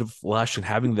little bit of flush and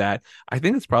having that. I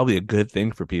think it's probably a good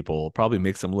thing for people. It probably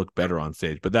makes them look better on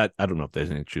stage. But that, I don't know if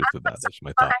there's any truth to that. That's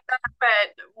my thought.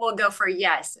 But we'll go for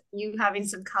yes. You having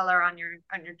some color on your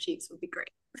cheeks would be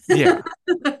great. Yeah.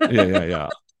 Yeah.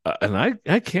 And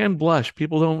I can blush.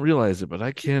 People don't realize it, but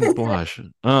I can blush.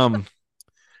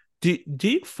 Do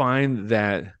you find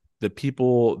that the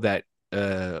people that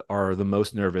are the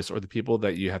most nervous or the people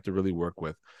that you have to really work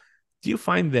with, do you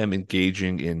find them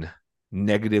engaging in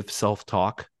negative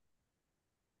self-talk?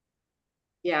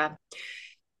 Yeah.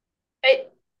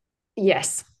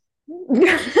 Yes.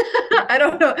 I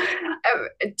don't know.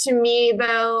 To me,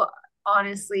 though,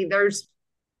 honestly, there's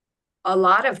a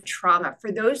lot of trauma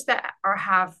for those that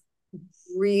have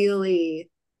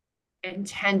really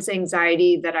intense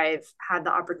anxiety that I've had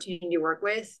the opportunity to work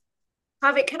with.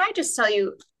 Javi, can I just tell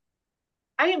you,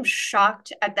 I am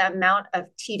shocked at the amount of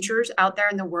teachers out there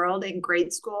in the world in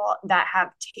grade school that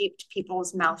have taped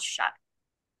people's mouths shut.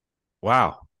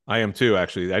 Wow. I am too,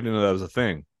 actually. I didn't know that was a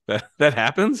thing. That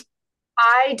happens?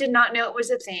 I did not know it was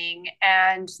a thing.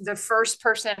 And the first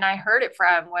person I heard it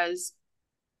from was,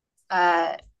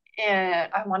 I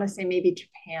want to say maybe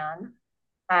Japan.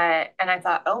 And I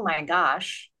thought, oh my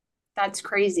gosh, that's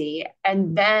crazy.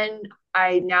 And then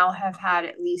I now have had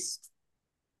at least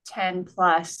 10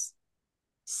 plus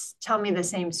tell me the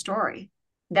same story,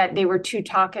 that they were too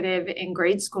talkative in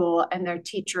grade school and their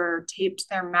teacher taped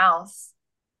their mouth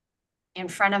in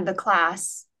front of the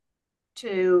class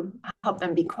to help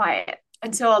them be quiet.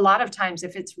 And so a lot of times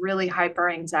if it's really hyper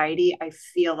anxiety, I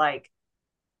feel like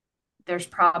there's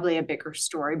probably a bigger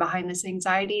story behind this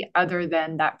anxiety other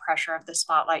than that pressure of the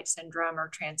spotlight syndrome or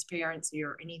transparency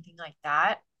or anything like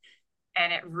that.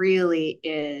 And it really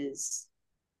is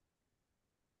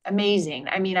amazing.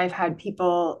 I mean, I've had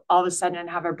people all of a sudden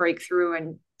have a breakthrough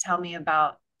and tell me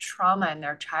about trauma in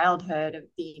their childhood of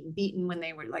being beaten when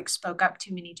they were like spoke up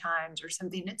too many times or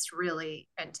something. It's really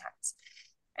intense.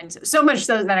 And so much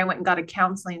so that I went and got a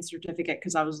counseling certificate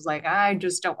because I was like, I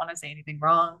just don't want to say anything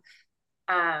wrong.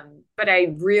 But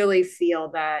I really feel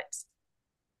that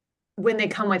when they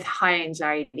come with high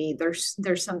anxiety,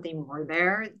 there's something more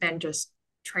there than just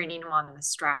training them on the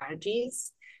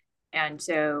strategies. And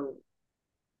so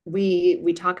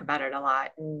we talk about it a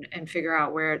lot and figure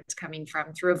out where it's coming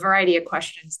from through a variety of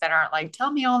questions that aren't like,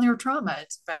 tell me all your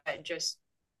traumas, but just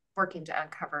working to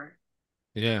uncover.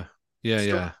 Yeah.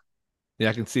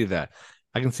 I can see that.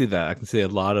 I can see a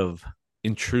lot of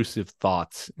intrusive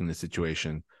thoughts in the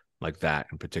situation like that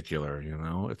in particular,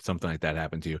 if something like that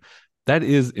happened to you.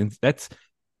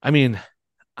 I mean,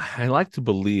 I like to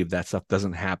believe that stuff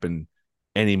doesn't happen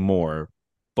anymore,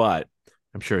 but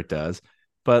I'm sure it does.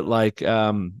 But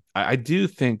I do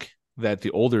think that the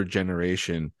older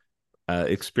generation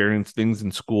experienced things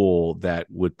in school that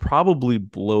would probably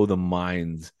blow the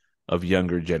minds of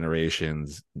younger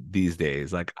generations these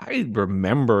days. Like I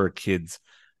remember kids,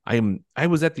 I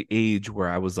was at the age where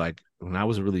I was like, when I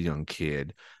was a really young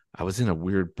kid, I was in a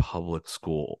weird private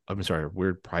school at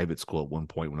one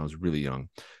point when I was really young.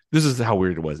 This is how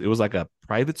weird it was. It was like a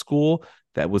private school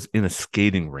that was in a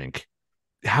skating rink.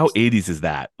 How 80s is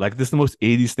that? Like, this is the most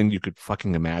 80s thing you could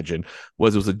fucking imagine. It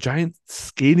was a giant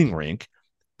skating rink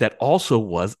that also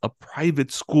was a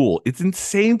private school. It's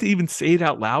insane to even say it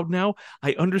out loud now.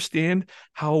 I understand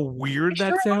how weird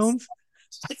that sounds.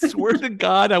 I swear to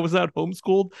God, I was not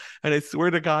homeschooled, and I swear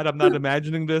to God, I'm not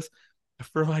imagining this.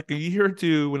 for like a year or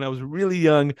two when I was really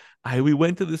young, we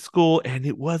went to the school and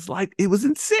it was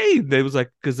insane. It was like,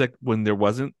 because like when there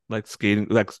wasn't like skating,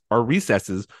 like our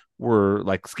recesses were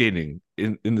like skating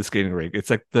in the skating rink.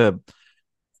 It's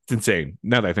insane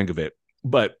now that I think of it.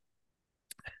 But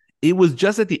it was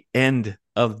just at the end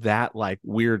of that like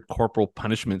weird corporal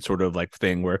punishment sort of like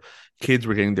thing where kids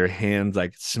were getting their hands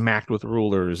like smacked with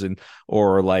rulers and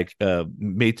or like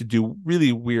made to do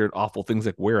really weird awful things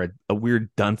like wear a weird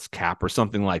dunce cap or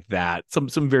something like that, some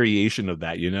variation of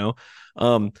that,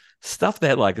 stuff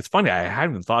that like it's funny I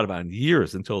hadn't even thought about in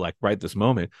years until like right this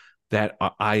moment that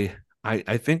I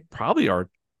think probably are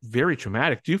very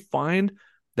traumatic. Do you find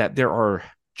that there are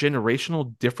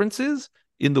generational differences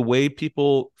in the way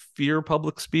people fear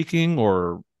public speaking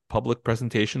or public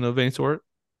presentation of any sort?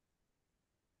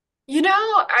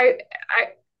 I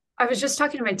was just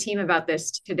talking to my team about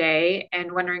this today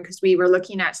and wondering, because we were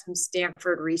looking at some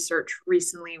Stanford research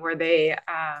recently where they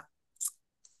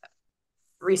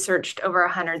researched over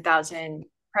 100,000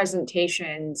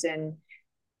 presentations,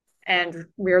 and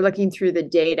we were looking through the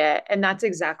data, and that's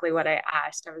exactly what I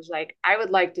asked. I was like, I would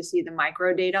like to see the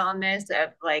micro data on this of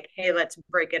like, hey, let's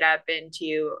break it up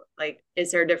into like,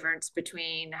 is there a difference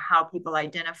between how people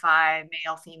identify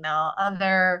male, female,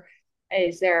 other?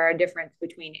 Is there a difference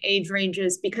between age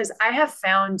ranges? Because I have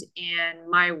found in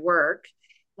my work,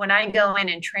 when I go in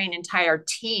and train entire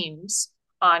teams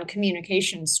on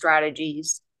communication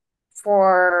strategies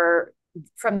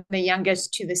from the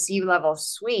youngest to the C-level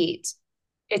suite,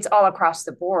 it's all across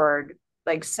the board,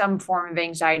 like some form of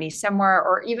anxiety somewhere,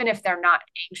 or even if they're not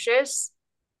anxious,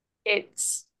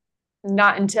 it's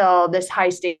not until this high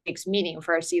stakes meeting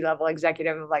for a C-level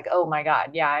executive of like, oh my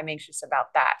God, yeah, I'm anxious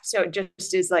about that. So it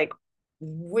just is like,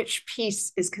 which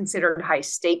piece is considered high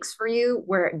stakes for you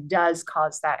where it does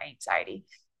cause that anxiety?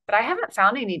 But I haven't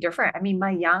found any different. I mean,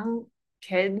 my young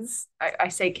kids, I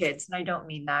say kids, and I don't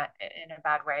mean that in a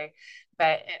bad way,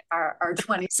 but our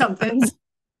 20 somethings,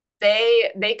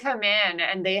 they come in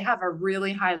and they have a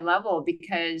really high level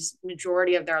because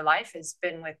majority of their life has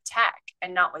been with tech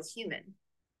and not with human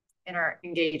in our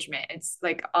engagement. It's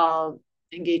like all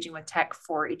engaging with tech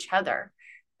for each other.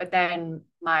 But then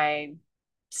my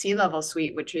C-level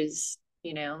suite, which is,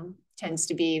 tends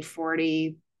to be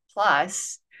 40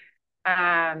 plus,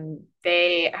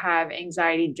 they have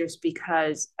anxiety just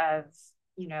because of,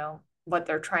 what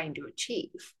they're trying to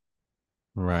achieve.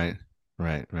 Right.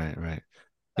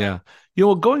 Yeah.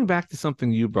 Going back to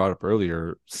something you brought up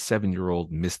earlier,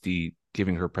 7-year-old Misty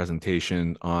giving her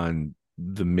presentation on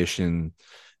the mission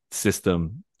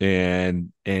system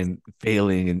and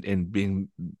failing and being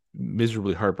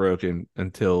miserably heartbroken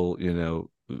until,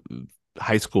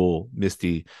 high school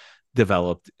Misty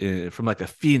developed from like a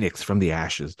phoenix from the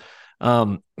ashes.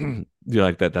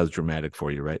 Like that was dramatic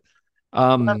for you, right?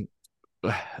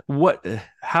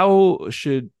 How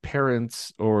should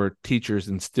parents or teachers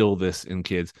instill this in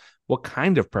kids? What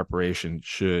kind of preparation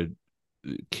should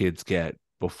kids get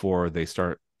before they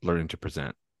start learning to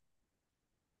present?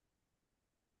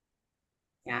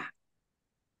 Yeah,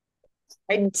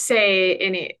 I'd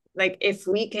say if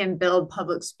we can build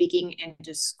public speaking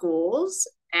into schools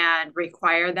and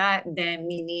require that, then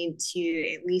we need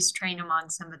to at least train them on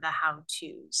some of the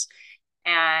how-tos.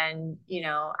 And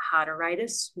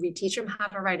we teach them how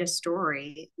to write a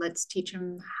story. Let's teach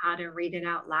them how to read it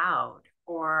out loud,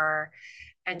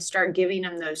 and start giving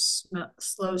them those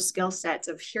slow skill sets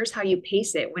of here's how you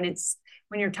pace it. When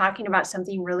you're talking about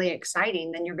something really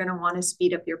exciting, then you're going to want to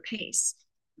speed up your pace.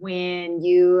 When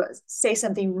you say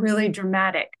something really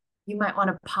dramatic, you might want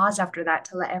to pause after that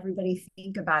to let everybody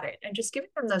think about it, and just giving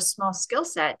them those small skill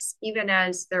sets, even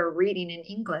as they're reading in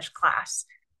English class.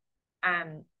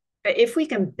 But if we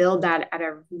can build that at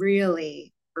a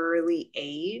really early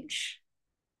age,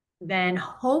 then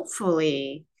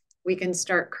hopefully we can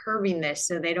start curbing this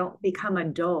so they don't become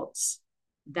adults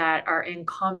that are in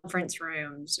conference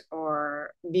rooms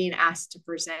or being asked to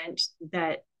present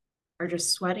that are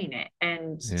just sweating it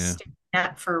and staying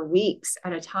that for weeks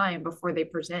at a time before they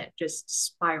present, just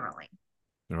spiraling.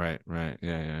 Right.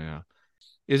 Yeah.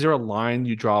 Is there a line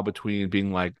you draw between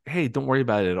being like, hey, don't worry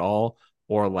about it at all,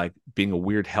 or like being a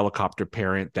weird helicopter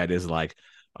parent that is like,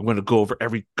 I'm going to go over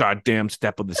every goddamn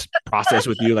step of this process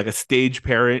with you, like a stage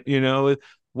parent,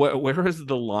 where is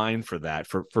the line for that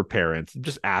for parents? I'm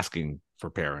just asking for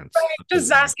parents. Right,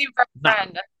 just asking for a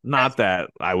friend. Not that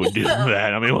I would do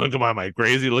that. I mean, look, am I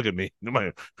crazy? Look at me. Am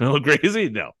I look crazy?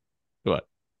 No. What?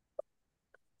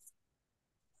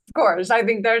 Of course, I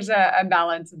think there's a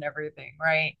balance in everything,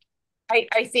 right?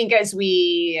 I think as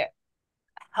we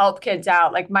help kids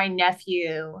out, like my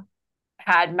nephew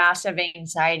had massive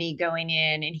anxiety going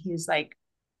in, and he was like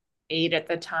 8 at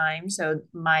the time, so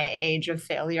my age of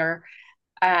failure,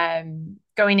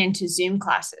 going into Zoom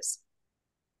classes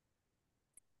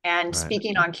and Right.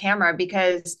 speaking on camera,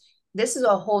 because this is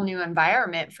a whole new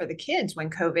environment for the kids when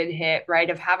COVID hit, right?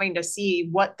 Of having to see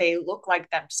what they look like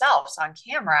themselves on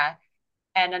camera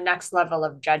and a next level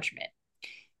of judgment.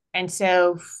 And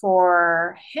so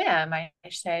for him, I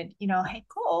said, hey,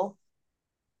 Cole,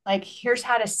 like, here's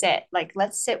how to sit. Like,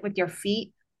 let's sit with your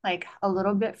feet like a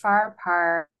little bit far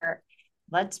apart.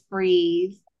 Let's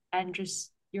breathe and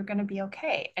just, you're going to be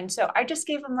okay. And so I just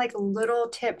gave him like little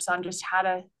tips on just how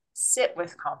to sit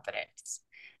with confidence.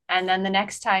 And then the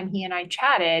next time he and I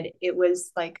chatted, it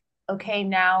was like, okay,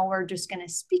 now we're just going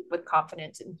to speak with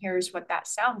confidence. And here's what that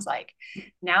sounds like.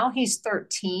 Now he's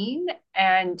 13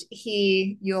 and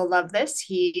you'll love this.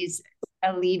 He's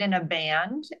a lead in a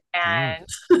band and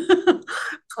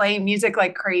playing music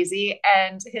like crazy.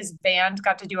 And his band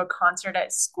got to do a concert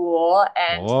at school,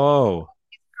 and Whoa.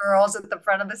 girls at the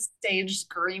front of the stage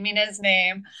screaming his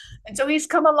name. And so he's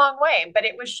come a long way, but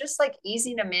it was just like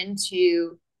easing him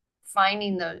into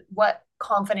finding what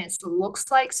confidence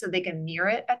looks like so they can mirror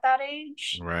it at that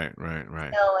age. Right.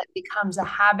 Until it becomes a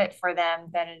habit for them,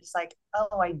 then it's like,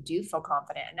 oh, I do feel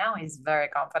confident. And now he's very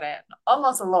confident,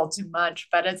 almost a little too much,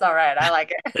 but it's all right. I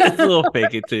like it. It's a little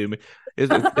fake it to me.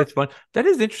 It's fun. That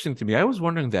is interesting to me. I was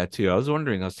wondering that too. I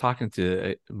was talking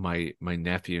to my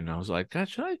nephew, and I was like, God,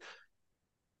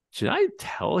 should I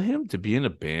tell him to be in a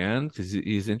band because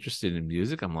he's interested in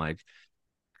music? I'm like,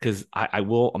 because I'm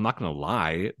not going to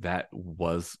lie. That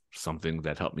was something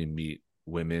that helped me meet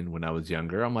women when I was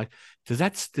younger. I'm like, does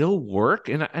that still work?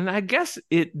 And I guess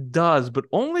it does, but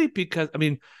only because, I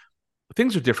mean,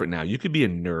 things are different now. You could be a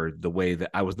nerd the way that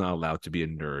I was not allowed to be a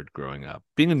nerd growing up.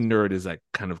 Being a nerd is like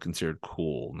kind of considered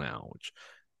cool now, which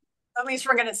at least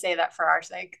we're going to say that for our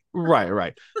sake.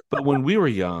 Right. But when we were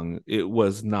young, it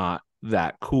was not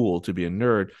that cool to be a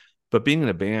nerd, but being in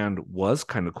a band was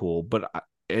kind of cool. But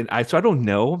so I don't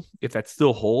know if that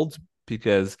still holds,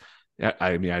 because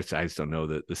I mean, I just don't know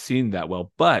the scene that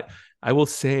well. But I will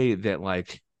say that,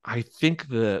 like, I think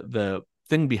the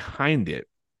thing behind it,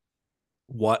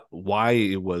 why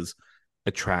it was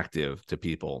attractive to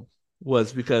people,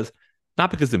 was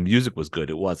not because the music was good,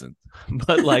 it wasn't,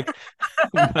 but like,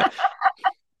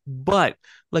 but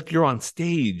like, you're on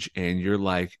stage and you're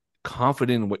like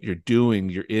confident in what you're doing.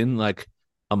 You're in like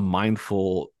a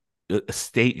mindful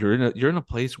state. You're in a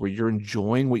place where you're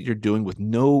enjoying what you're doing with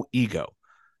no ego.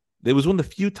 It was one of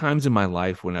the few times in my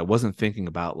life when I wasn't thinking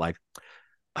about like,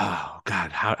 oh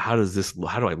God, how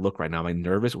do I look right now? Am I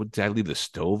nervous? Did I leave the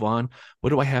stove on?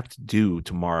 What do I have to do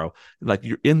tomorrow? Like,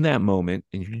 you're in that moment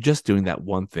and you're just doing that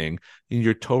one thing and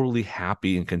you're totally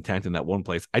happy and content in that one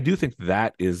place. I do think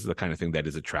that is the kind of thing that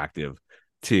is attractive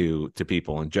to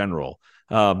people in general.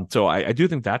 So I do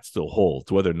think that still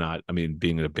holds, whether or not, I mean,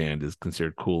 being in a band is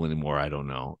considered cool anymore. I don't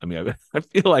know. I mean, I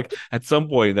feel like at some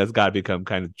point that's got to become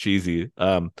kind of cheesy.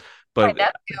 But yeah.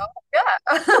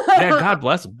 Yeah, God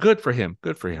bless him. Good for him.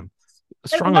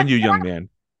 Strong on you, young man.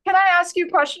 Can I ask you a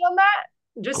question on that?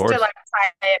 Just to like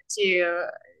tie it to,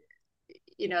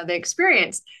 the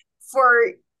experience.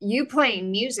 For you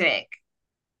playing music,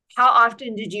 how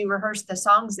often did you rehearse the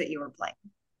songs that you were playing?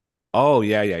 Oh,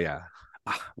 yeah.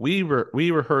 We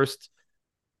rehearsed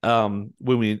when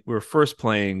we were first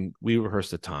playing, we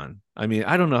rehearsed a ton. I mean,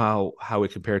 I don't know how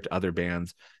it compared to other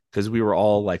bands, because we were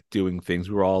all like doing things.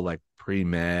 We were all like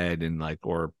pre-med and like,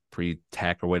 or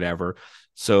pre-tech or whatever.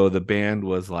 So the band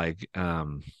was like,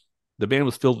 the band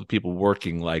was filled with people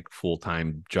working like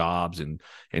full-time jobs and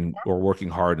or working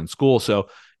hard in school. So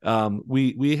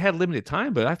we had limited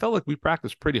time, but I felt like we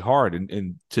practiced pretty hard.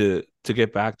 And to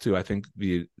get back to, I think,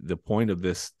 the point of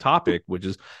this topic, which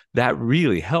is that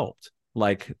really helped.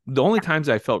 Like, the only times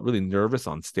I felt really nervous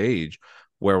on stage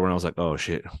where when I was like, oh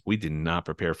shit, we did not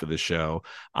prepare for this show.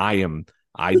 I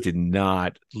did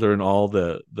not learn all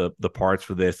the parts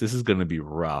for this. This is going to be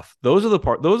rough. Those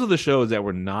are the shows that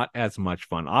were not as much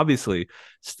fun. Obviously,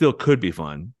 still could be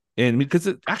fun. And because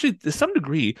actually, to some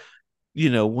degree,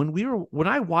 when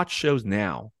I watch shows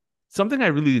now, something I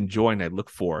really enjoy and I look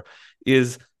for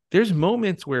is there's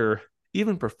moments where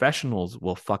even professionals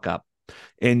will fuck up,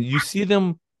 and you see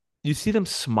them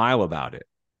smile about it.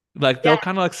 Like, they'll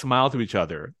kind of like smile to each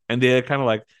other, and they're kind of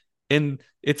like, and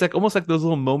it's like almost like those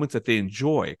little moments that they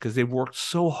enjoy because they've worked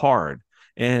so hard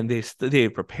and they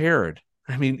prepared.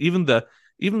 I mean, even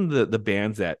the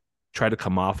bands that try to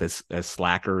come off as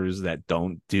slackers, that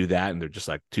don't do that, and they're just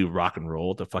like too rock and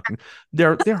roll to fucking,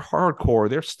 they're hardcore.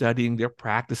 They're studying, they're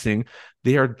practicing,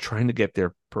 they are trying to get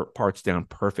their parts down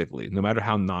perfectly, no matter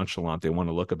how nonchalant they want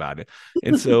to look about it.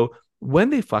 And so when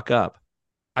they fuck up,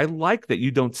 I like that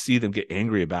you don't see them get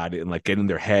angry about it and like get in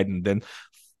their head and then,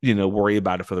 you know, worry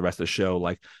about it for the rest of the show.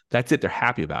 Like that's it. They're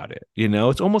happy about it. You know,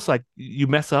 it's almost like you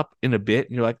mess up in a bit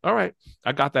and you're like, all right,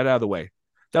 I got that out of the way.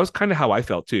 That was kind of how I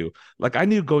felt too. Like I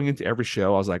knew going into every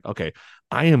show, I was like, okay,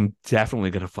 I am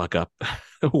definitely going to fuck up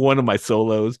one of my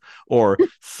solos or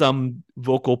some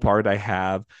vocal part I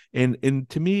have. And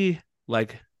to me,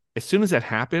 like as soon as that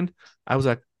happened, I was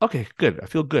like, okay, good. I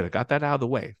feel good. I got that out of the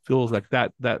way. Feels like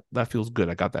that feels good.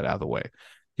 I got that out of the way,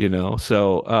 you know?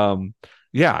 So,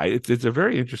 yeah, it's a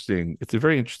very interesting, it's a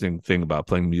very interesting thing about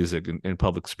playing music and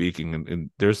public speaking. And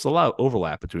there's a lot of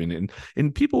overlap between it.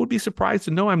 And people would be surprised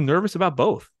to know I'm nervous about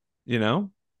both, you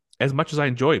know, as much as I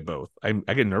enjoy both, I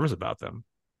get nervous about them.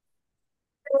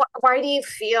 Why do you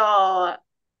feel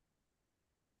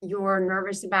you're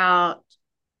nervous about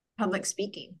public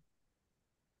speaking?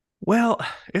 Well,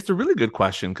 it's a really good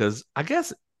question because I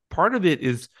guess part of it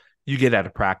is you get out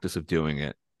of practice of doing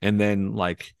it. And then,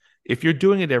 like, if you're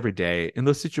doing it every day, in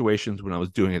those situations when I was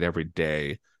doing it every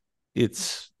day,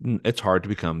 it's hard to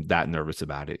become that nervous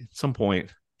about it. At some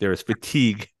point, there's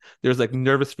fatigue. There's like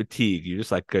nervous fatigue. You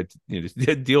just like you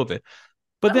just deal with it.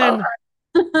 But then,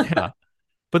 yeah.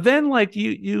 But then, like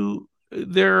you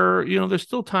know, there's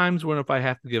still times when if I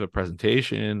have to give a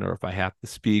presentation or if I have to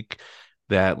speak,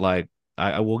 that like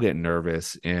I will get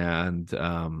nervous and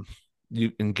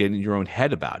you can get in your own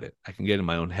head about it. I can get in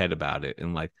my own head about it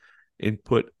and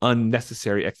put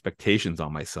unnecessary expectations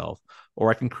on myself, or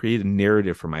I can create a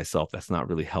narrative for myself that's not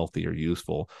really healthy or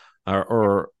useful,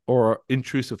 or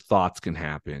intrusive thoughts can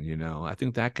happen. You know, I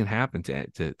think that can happen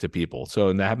to people. So,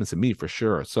 and that happens to me for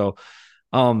sure. So,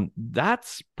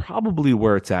 that's probably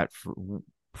where it's at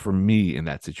for me in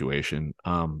that situation.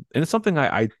 And it's something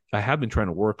I have been trying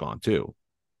to work on too.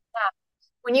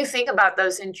 When you think about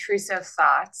those intrusive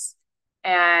thoughts,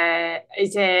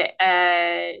 is it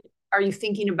are you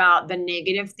thinking about the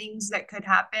negative things that could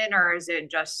happen, or is it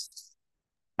just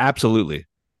Absolutely.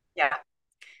 yeah,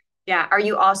 yeah? Are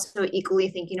you also equally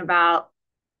thinking about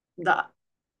the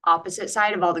opposite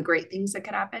side of all the great things that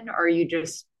could happen, or are you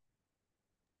just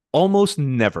Almost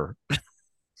never.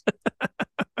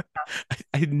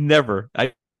 I never.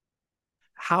 I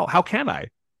how can I?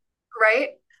 right?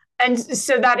 And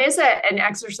so that is an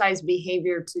exercise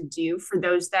behavior to do for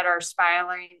those that are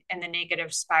spiraling in the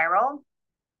negative spiral,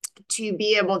 to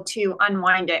be able to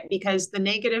unwind it, because the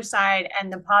negative side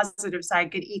and the positive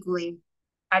side could equally,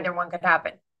 either one could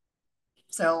happen.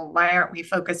 So why aren't we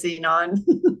focusing on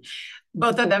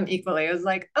both of them equally? It was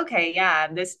like, okay, yeah,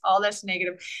 all this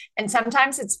negative. And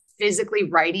sometimes it's physically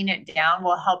writing it down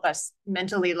will help us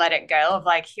mentally let it go of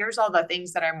like, here's all the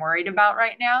things that I'm worried about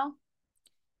right now.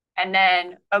 And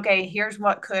then, okay, here's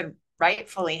what could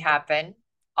rightfully happen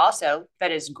also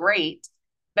that is great.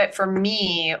 But for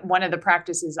me, one of the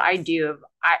practices I do,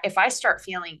 if I start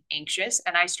feeling anxious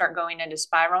and I start going into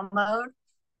spiral mode,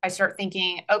 I start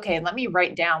thinking, okay, let me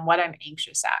write down what I'm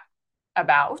anxious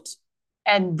about.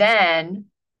 And then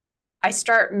I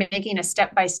start making a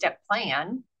step-by-step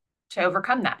plan to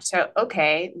overcome that. So,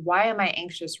 okay, why am I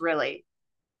anxious really?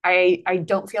 I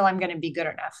don't feel I'm going to be good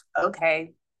enough.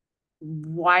 Okay,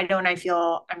 why don't I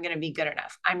feel I'm going to be good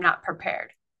enough? I'm not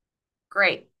prepared.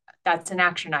 Great. That's an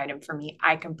action item for me.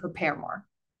 I can prepare more.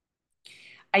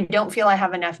 I don't feel I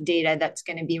have enough data that's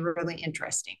going to be really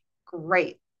interesting.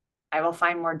 Great. I will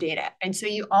find more data. And so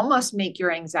you almost make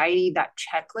your anxiety that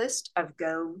checklist of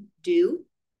go do.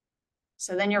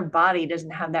 So then your body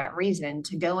doesn't have that reason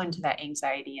to go into that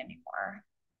anxiety anymore.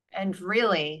 And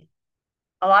really,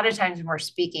 a lot of times when we're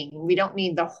speaking, we don't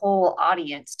need the whole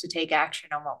audience to take action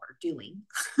on what we're doing.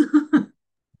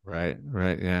 Right.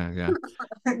 Yeah.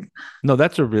 No,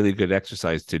 that's a really good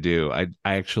exercise to do. I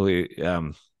actually,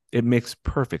 it makes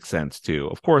perfect sense too.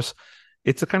 Of course,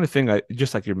 it's the kind of thing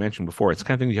just like you mentioned before, it's the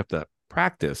kind of thing you have to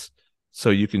practice so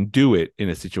you can do it in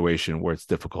a situation where it's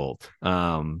difficult.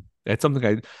 It's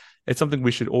something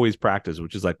we should always practice,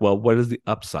 which is like, well, what is the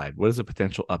upside? What is the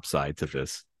potential upside to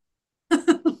this?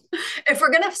 If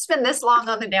we're going to spend this long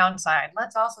on the downside,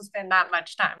 let's also spend that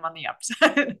much time on the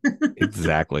upside.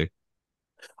 Exactly.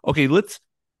 Okay, let's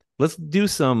do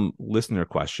some listener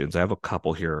questions. I have a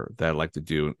couple here that I like to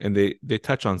do, and they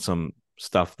touch on some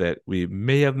stuff that we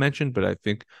may have mentioned, but I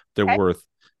think they're Okay.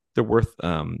 worth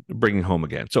bringing home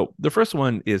again. So the first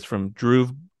one is from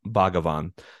Dhruv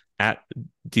Bhagavan at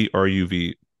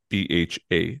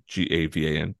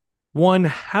DRUVBHAGAVAN. One,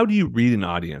 how do you read an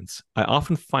audience? I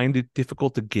often find it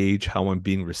difficult to gauge how I'm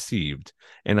being received,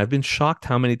 and I've been shocked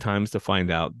how many times to find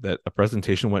out that a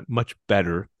presentation went much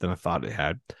better than I thought it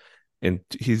had. And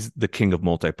he's the king of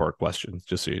multi-part questions,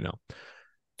 just so you know.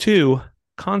 Two,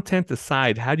 content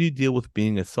aside, how do you deal with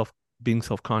being a being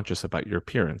self-conscious about your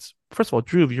appearance? First of all,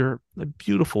 Drew, you're a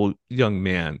beautiful young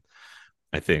man.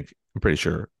 I think I'm pretty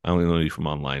sure. I only know you from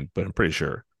online, but I'm pretty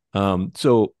sure.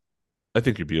 So I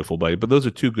think you're beautiful, buddy. But those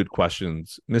are two good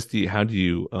questions, Misty. How do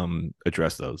you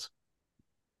address those?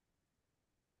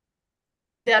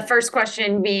 The first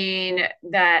question being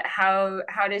that how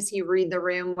does he read the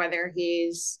room, whether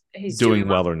he's Doing doing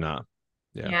well or not?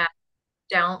 Yeah, Yeah,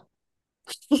 don't.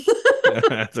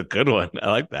 that's a good one. I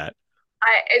like that.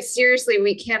 Seriously,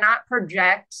 we cannot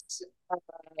project uh,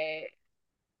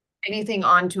 anything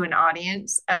onto an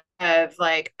audience of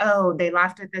like, oh, they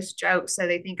laughed at this joke, so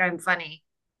they think I'm funny.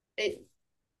 It,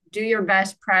 do your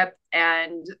best prep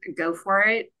and go for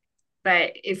it.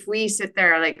 But if we sit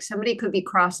there, like somebody could be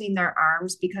crossing their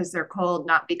arms because they're cold,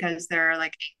 not because they're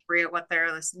like angry at what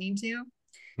they're listening to.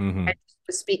 Mm-hmm. I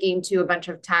was speaking to a bunch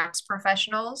of tax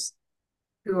professionals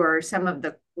who are some of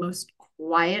the most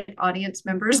quiet audience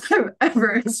members I've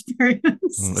ever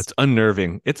experienced. It's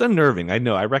unnerving. It's unnerving. I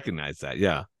know. I recognize that.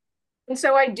 Yeah. And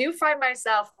so I do find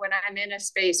myself when I'm in a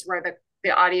space where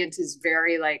the audience is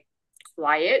very like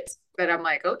quiet, but I'm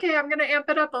like, okay, I'm gonna amp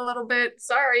it up a little bit.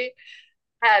 Sorry.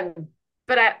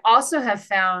 But I also have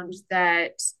found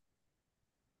that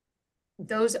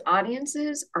those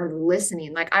audiences are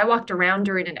listening. Like I walked around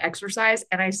during an exercise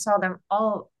and I saw them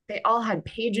all, they all had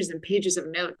pages and pages of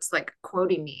notes like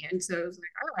quoting me. And so I was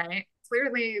like, all right,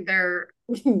 clearly they're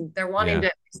they're wanting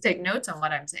to take notes on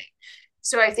what I'm saying.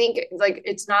 So I think like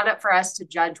it's not up for us to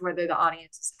judge whether the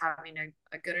audience is having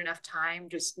a good enough time.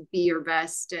 Just be your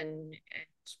best and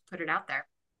put it out there.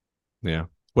 Yeah.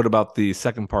 What about the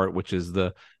second part, which is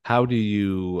the how do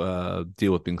you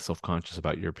deal with being self-conscious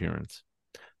about your appearance?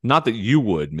 Not that you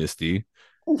would, Misty,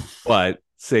 but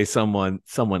say someone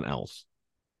else.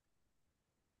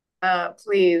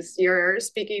 Please, you're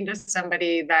speaking to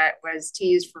somebody that was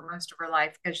teased for most of her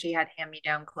life because she had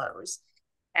hand-me-down clothes.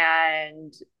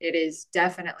 And it is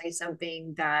definitely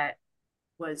something that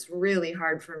was really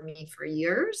hard for me for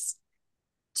years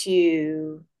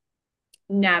to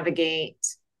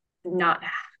navigate, not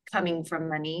coming from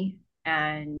money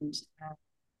and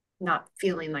not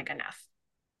feeling like enough.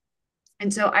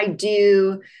 And so I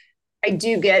do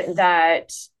get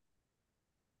that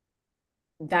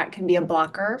can be a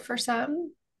blocker for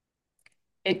some.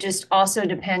 It just also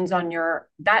depends on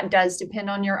that does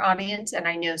depend on your audience. And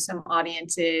I know some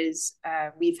audiences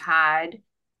we've had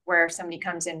where somebody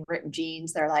comes in ripped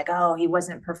jeans, they're like, oh, he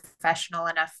wasn't professional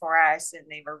enough for us. And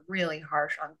they were really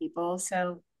harsh on people.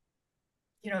 So,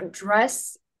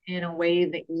 dress in a way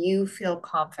that you feel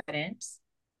confident,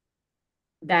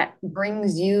 that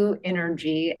brings you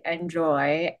energy and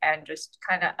joy, and just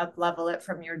kind of up level it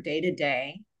from your day to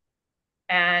day.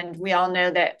 And we all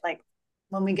know that like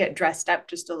when we get dressed up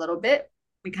just a little bit,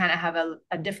 we kind of have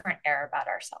a different air about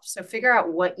ourselves. So figure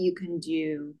out what you can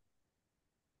do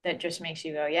that just makes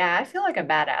you go, yeah, I feel like a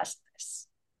badass this.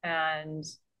 And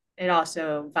it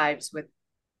also vibes with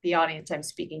the audience I'm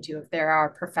speaking to. If there are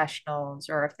professionals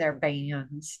or if they're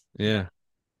bands, Yeah.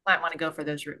 might want to go for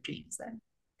those ripped jeans then.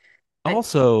 But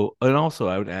Also,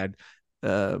 I would add,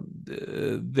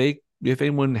 if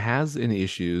anyone has any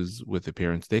issues with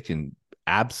appearance, they can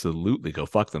absolutely go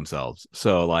fuck themselves.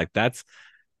 So like that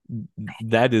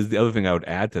is the other thing I would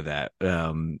add to that.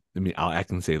 I mean, I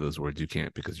can say those words, you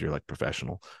can't because you're like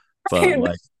professional, but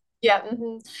like, yeah,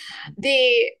 mm-hmm.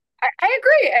 I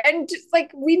agree, and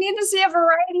like we need to see a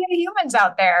variety of humans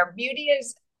out there. Beauty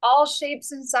is all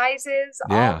shapes and sizes,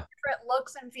 all different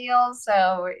looks and feels.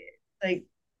 So like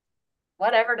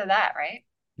whatever to that, right?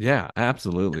 Yeah,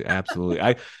 absolutely,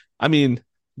 absolutely. I mean,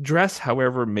 dress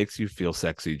however makes you feel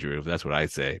sexy, Drew. That's what I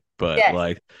say. But yes,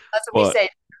 like, that's what we say.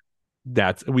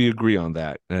 We agree on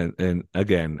that. And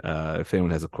again, if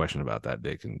anyone has a question about that,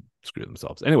 they can screw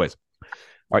themselves. Anyways,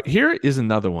 all right, here is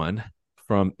another one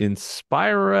from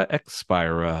Inspira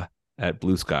Expira at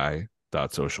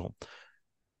bluesky.social.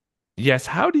 Yes,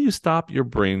 how do you stop your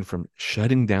brain from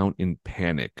shutting down in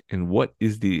panic? And what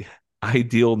is the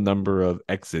ideal number of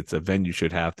exits a venue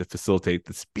should have to facilitate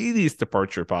the speediest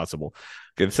departure possible?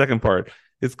 Okay, the second part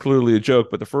is clearly a joke,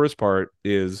 but the first part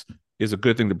is a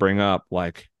good thing to bring up.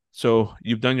 Like, so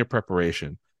you've done your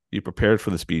preparation, you prepared for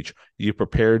the speech, you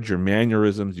prepared your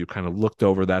mannerisms, you kind of looked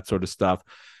over that sort of stuff.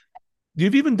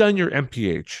 You've even done your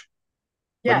MPH.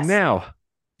 Yes. But now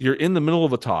you're in the middle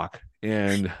of a talk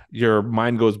and your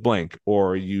mind goes blank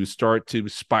or you start to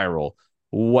spiral.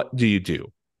 What do you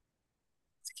do?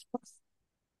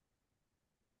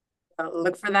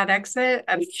 Look for that exit.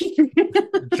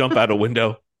 Jump out a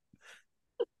window.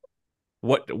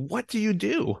 What do you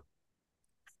do?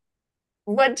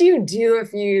 What do you do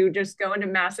if you just go into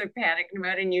massive panic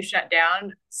mode and you shut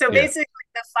down? So Yeah. basically,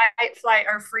 the fight, flight,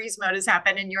 or freeze mode has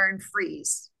happened, and you're in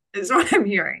freeze, is what I'm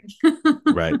hearing.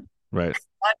 Right. Right.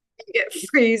 You get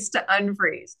freeze to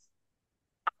unfreeze.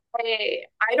 I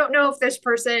don't know if this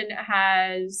person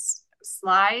has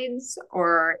slides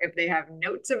or if they have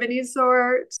notes of any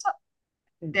sort.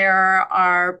 There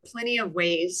are plenty of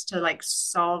ways to like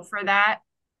solve for that.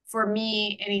 For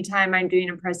me, anytime I'm doing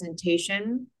a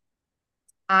presentation,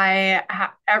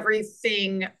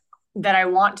 everything that I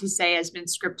want to say has been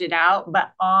scripted out,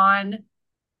 but I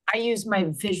use my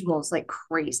visuals like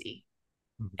crazy.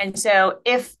 And so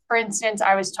if, for instance,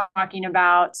 I was talking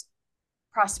about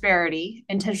prosperity,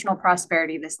 intentional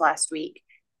prosperity this last week,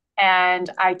 and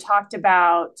I talked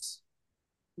about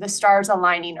the stars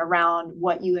aligning around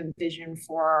what you envision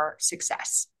for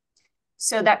success.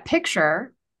 So that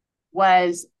picture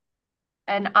was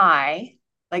an eye,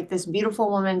 like this beautiful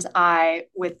woman's eye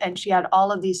and she had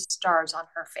all of these stars on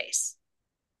her face.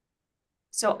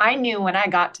 So I knew when I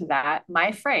got to that,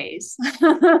 my phrase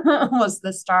was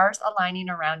the stars aligning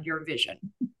around your vision.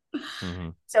 Mm-hmm.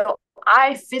 So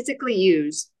I physically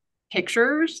use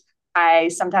pictures. I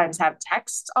sometimes have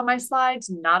text on my slides,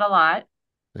 not a lot.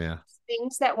 Yeah.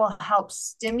 Things that will help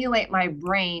stimulate my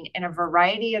brain in a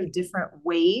variety of different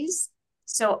ways.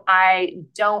 So I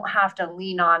don't have to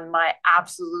lean on my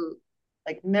absolute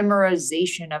like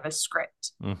memorization of a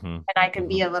script. Mm-hmm. And I can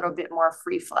be a little bit more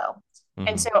free flow. Mm-hmm.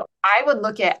 And so I would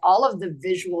look at all of the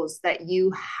visuals that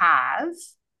you have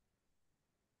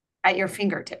at your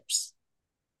fingertips.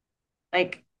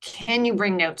 Like, can you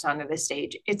bring notes onto the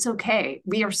stage? It's okay.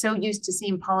 We are so used to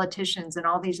seeing politicians and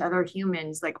all these other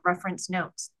humans like reference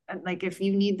notes. Like, if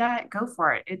you need that, go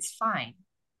for it. It's fine.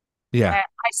 Yeah.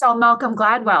 I saw Malcolm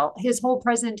Gladwell, his whole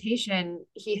presentation,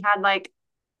 he had like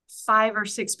 5 or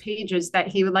 6 pages that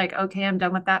he would like, okay, I'm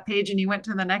done with that page. And he went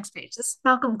to the next page. This is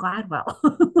Malcolm Gladwell.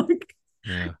 Like,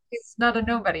 yeah. He's not a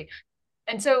nobody.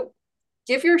 And so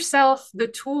give yourself the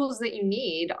tools that you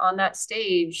need on that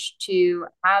stage to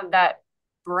have that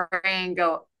brain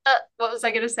go, what was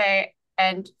I going to say?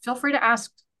 And feel free to ask,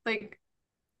 like,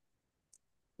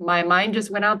 my mind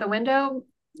just went out the window.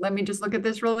 Let me just look at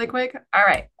this really quick. All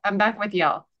right, I'm back with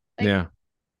y'all. Like,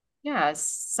 yeah,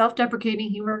 self-deprecating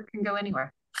humor can go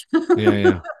anywhere.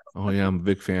 Yeah. Oh yeah, I'm a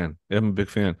big fan.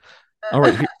 All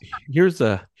right, here's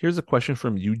a question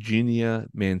from Eugenia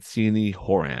Mancini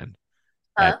Horan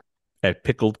at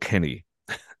Pickled Kenny.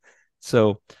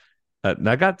 So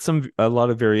I got a lot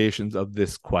of variations of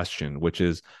this question, which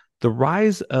is the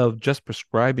rise of just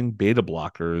prescribing beta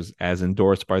blockers as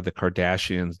endorsed by the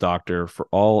Kardashians' doctor for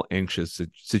all anxious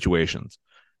situations.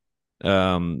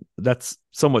 That's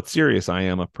somewhat serious. I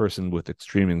am a person with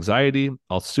extreme anxiety.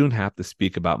 I'll soon have to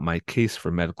speak about my case for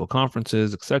medical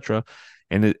conferences, etc.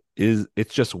 And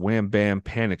it's just wham bam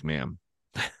panic ma'am.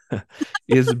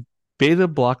 Is beta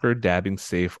blocker dabbing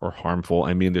safe or harmful?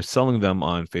 I mean, they're selling them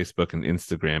on Facebook and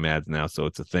Instagram ads now, so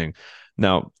it's a thing.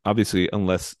 Now, obviously,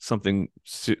 unless something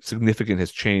significant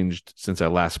has changed since I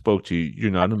last spoke to you,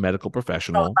 you're not a medical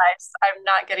professional. Advice. I'm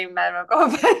not getting medical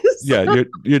advice. Yeah,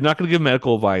 you're not going to give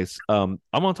medical advice. I'm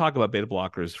going to talk about beta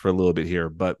blockers for a little bit here,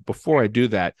 but before I do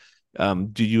that,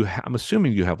 I'm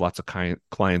assuming you have lots of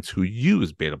clients who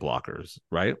use beta blockers,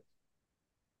 right?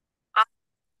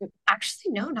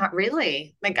 Actually, no, not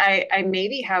really. Like I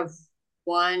maybe have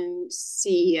one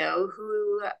CEO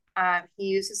who he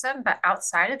uses them, but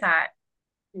outside of that,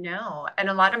 no. And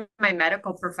a lot of my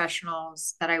medical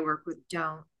professionals that I work with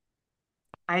don't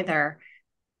either.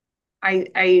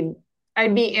 I'd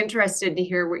be interested to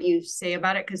hear what you say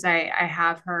about it, because I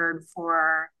have heard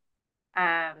for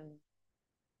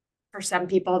some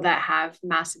people that have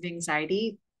massive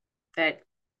anxiety that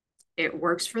it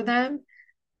works for them.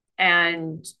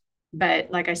 But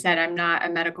like I said, I'm not a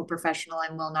medical professional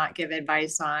and will not give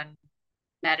advice on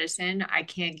medicine. I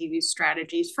can't give you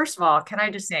strategies. First of all, can I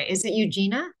just say, is it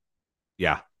Eugenia?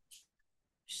 Yeah.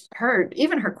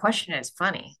 Even her question is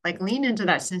funny. Like, lean into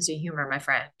that sense of humor, my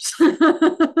friend.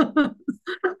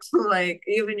 Like,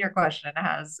 even your question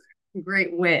has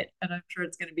great wit, and I'm sure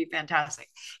it's going to be fantastic.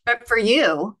 But for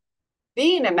you,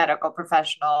 being a medical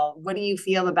professional, what do you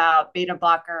feel about beta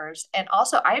blockers? And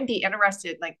also, I'd be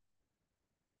interested, like,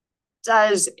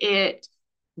 does it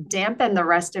dampen the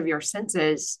rest of your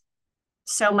senses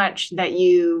so much that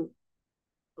you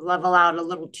level out a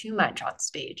little too much on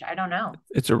stage? I don't know.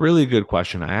 It's a really good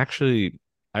question.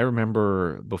 I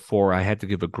remember before I had to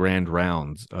give a grand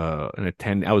rounds I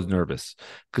was nervous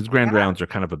because grand rounds are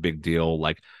kind of a big deal.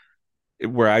 Like,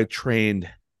 where I trained,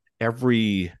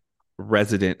 every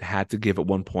resident had to give at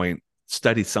one point,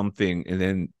 study something, and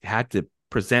then had to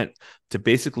present to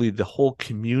basically the whole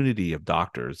community of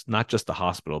doctors, not just the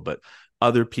hospital, but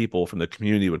other people from the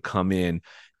community would come in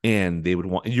and they would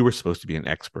want, you were supposed to be an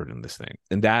expert in this thing.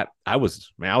 And that I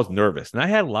was nervous, and I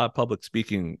had a lot of public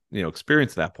speaking,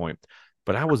 experience at that point,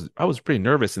 but I was pretty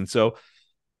nervous. And so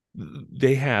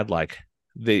they had like,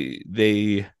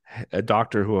 they a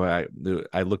doctor who I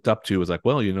looked up to was like,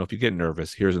 well, if you get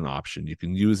nervous, here's an option. You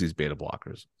can use these beta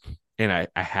blockers. And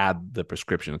I had the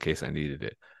prescription in case I needed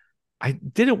it. I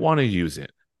didn't want to use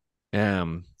it.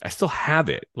 I still have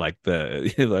it, like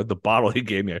the bottle he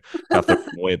gave me. I got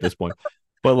thrown away at this point,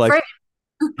 but like,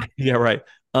 yeah, right.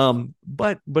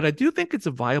 But I do think it's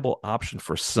a viable option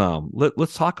for some.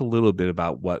 Let's talk a little bit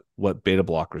about what beta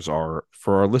blockers are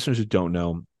for our listeners who don't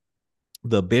know.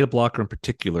 The beta blocker in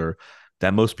particular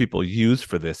that most people use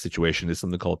for this situation is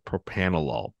something called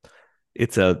propranolol.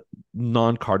 It's a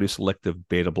non-cardioselective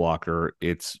beta blocker.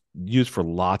 It's used for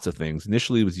lots of things.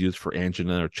 Initially, it was used for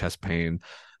angina or chest pain,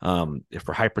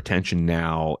 for hypertension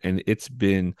now, and it's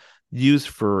been used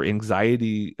for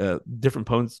anxiety, different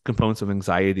components of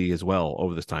anxiety as well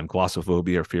over this time.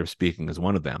 Glossophobia or fear of speaking is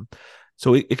one of them.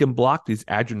 So it can block these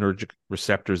adrenergic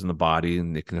receptors in the body,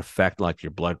 and it can affect like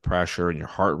your blood pressure and your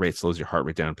heart rate, slows your heart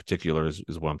rate down in particular is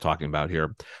what I'm talking about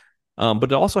here. But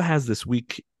it also has this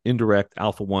weak indirect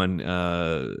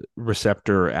alpha-1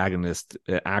 receptor agonist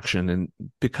action. And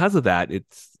because of that, it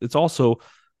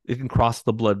can cross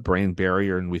the blood-brain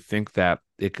barrier, and we think that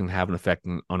it can have an effect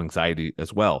on anxiety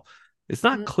as well. It's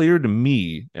not clear to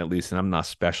me, at least, and I'm not a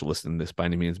specialist in this by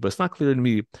any means, but it's not clear to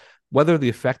me whether the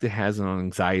effect it has on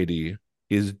anxiety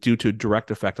is due to a direct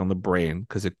effect on the brain,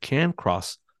 because it can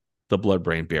cross the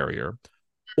blood-brain barrier,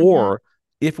 or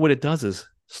if what it does is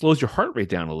slows your heart rate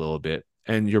down a little bit,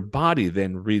 and your body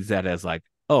then reads that as like,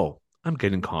 oh, I'm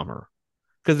getting calmer.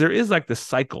 Because there is like this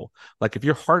cycle. Like if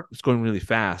your heart is going really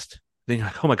fast, then you're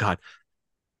like, oh my God,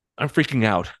 I'm freaking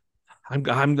out. I'm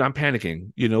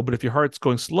panicking, but if your heart's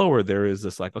going slower, there is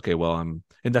this like, okay, well, and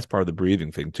that's part of the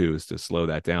breathing thing too, is to slow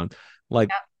that down. Like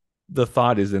the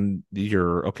thought is in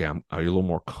you're okay, are you a little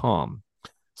more calm?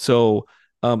 So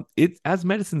it, as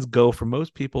medicines go, for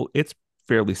most people, it's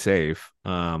fairly safe.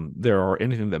 There are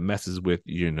anything that messes with,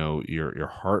 your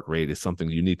heart rate is something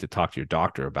you need to talk to your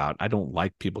doctor about. I don't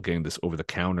like people getting this over the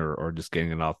counter or just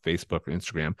getting it off Facebook or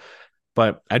Instagram.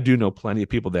 But I do know plenty of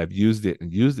people that have used it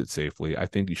and used it safely. I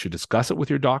think you should discuss it with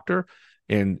your doctor.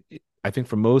 And I think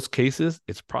for most cases,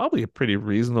 it's probably a pretty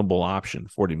reasonable option,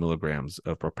 40 milligrams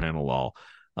of propranolol.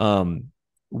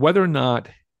 Whether or not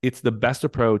it's the best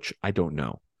approach, I don't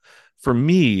know. For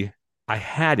me, I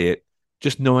had it,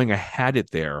 just knowing I had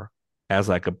it there as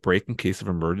like a break in case of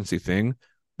emergency thing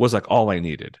was like all I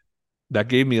needed. That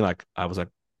gave me like, I was like,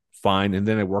 fine. And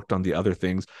then I worked on the other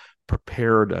things,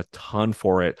 prepared a ton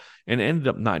for it, and ended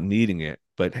up not needing it,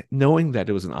 but knowing that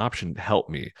it was an option helped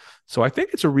me. So I think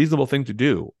it's a reasonable thing to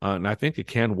do, and I think it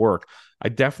can work. I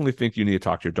definitely think you need to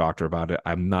talk to your doctor about it.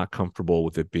 I'm not comfortable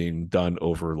with it being done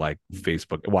over like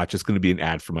Facebook. Watch, it's going to be an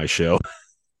ad for my show.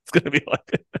 It's going to be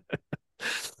like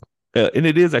and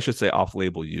it is, I should say,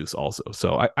 off-label use also.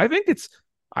 So I think it's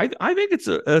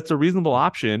a reasonable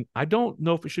option. I don't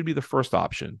know if it should be the first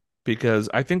option, because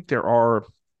I think there are,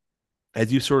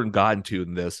 as you've sort of gotten to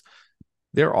in this,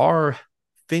 there are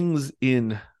things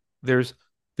there's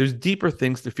deeper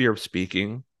things to fear of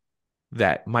speaking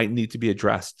that might need to be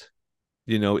addressed.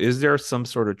 Is there some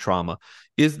sort of trauma?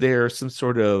 Is there some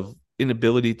sort of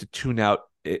inability to tune out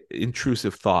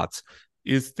intrusive thoughts?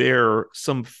 Is there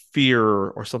some fear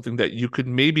or something that you could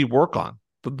maybe work on,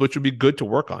 which would be good to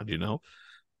work on,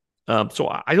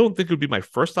 So I don't think it would be my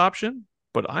first option,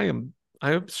 but I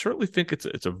certainly think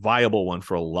it's a viable one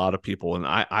for a lot of people. And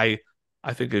I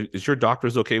think is your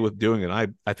doctor's okay with doing it,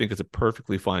 I think it's a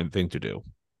perfectly fine thing to do.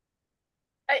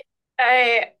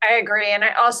 I agree. And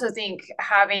I also think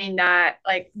having that,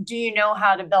 like, do you know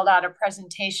how to build out a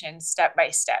presentation step by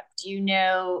step? Do you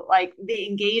know like the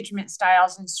engagement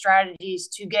styles and strategies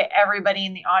to get everybody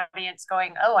in the audience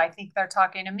going, oh, I think they're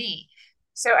talking to me?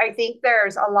 So I think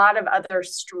there's a lot of other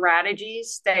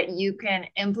strategies that you can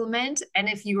implement. And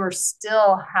if you are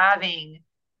still having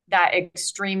that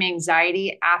extreme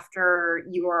anxiety after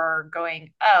you are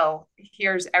going, oh,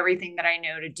 here's everything that I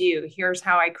know to do. Here's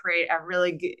how I create a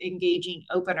really engaging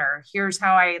opener. Here's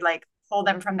how I like pull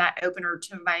them from that opener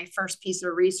to my first piece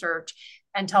of research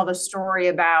and tell the story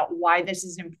about why this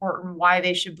is important, why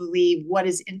they should believe, what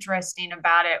is interesting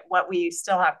about it, what we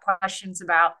still have questions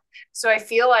about. So I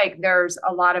feel like there's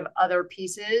a lot of other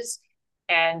pieces.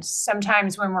 And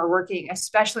sometimes when we're working,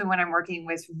 especially when I'm working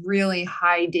with really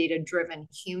high data-driven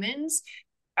humans,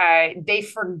 they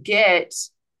forget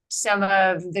some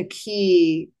of the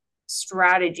key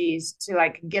strategies to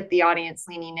like get the audience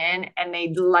leaning in, and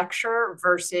they lecture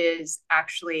versus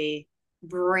actually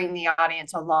bring the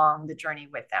audience along the journey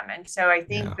with them. And so I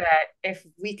think that if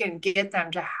we can get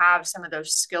them to have some of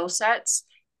those skill sets,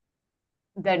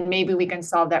 then maybe we can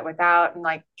solve that without, and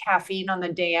like caffeine on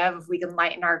the day of, if we can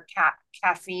lighten our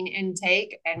caffeine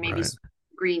intake and maybe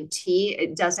green tea,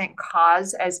 it doesn't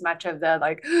cause as much of the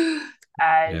like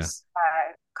as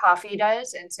coffee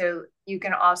does. And so you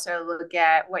can also look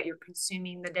at what you're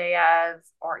consuming the day of,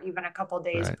 or even a couple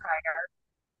days prior,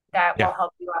 that will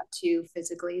help you out too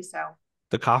physically. So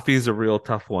the coffee is a real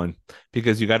tough one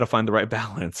because you got to find the right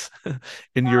balance.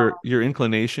 And your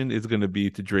inclination is going to be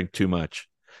to drink too much.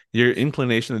 Your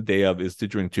inclination the day of is to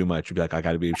drink too much. You'll be like, I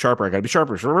got to be sharper.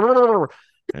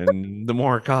 And the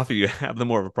more coffee you have, the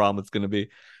more of a problem it's going to be.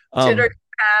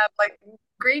 Like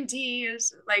green tea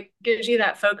is like gives you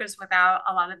that focus without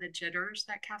a lot of the jitters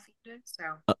that caffeine does. So,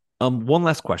 one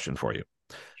last question for you.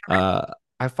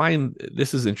 I find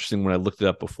this is interesting when I looked it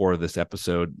up before this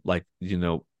episode. Like,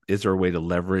 is there a way to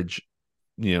leverage,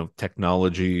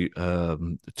 technology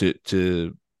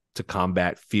to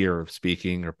combat fear of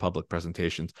speaking or public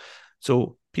presentations?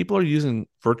 So people are using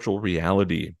virtual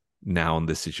reality now in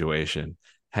this situation.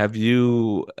 Have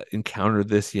you encountered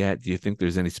this yet? Do you think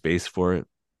there's any space for it?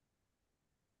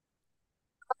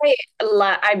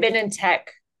 I've been in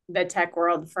the tech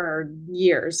world for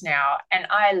years now, and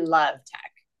I love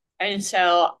tech. And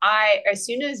so as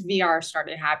soon as VR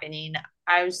started happening,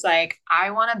 I was like,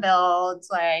 I want to build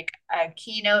like a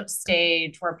keynote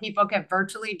stage where people can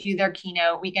virtually do their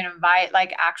keynote. We can invite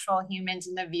like actual humans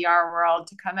in the VR world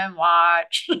to come and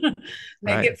watch, get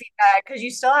feedback, because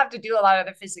you still have to do a lot of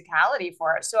the physicality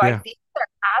for it. So I think there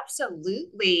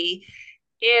absolutely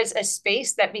is a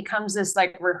space that becomes this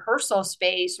like rehearsal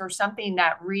space or something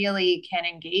that really can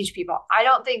engage people. I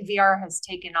don't think VR has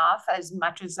taken off as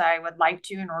much as I would like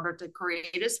to in order to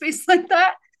create a space like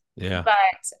that. Yeah. But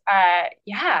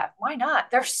why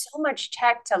not? There's so much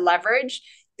tech to leverage.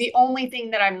 The only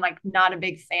thing that I'm like not a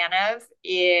big fan of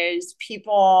is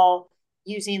people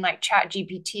using like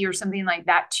ChatGPT or something like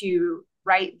that to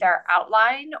write their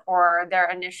outline or their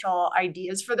initial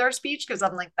ideas for their speech, because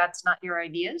I'm like, that's not your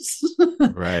ideas.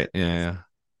 Right. Yeah.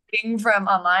 From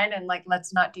online, and like,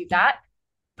 let's not do that.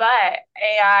 But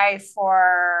AI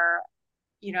for,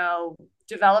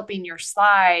 developing your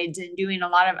slides and doing a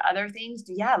lot of other things.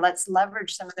 Yeah, let's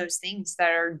leverage some of those things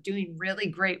that are doing really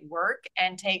great work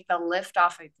and take the lift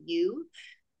off of you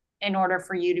in order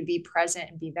for you to be present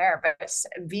and be there. But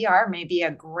VR may be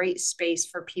a great space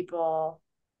for people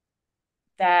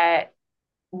that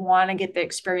want to get the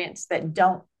experience that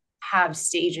don't have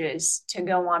stages to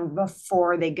go on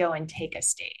before they go and take a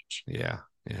stage.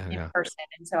 In person.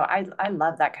 And so I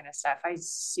love that kind of stuff. I'm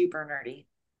super nerdy.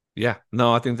 Yeah,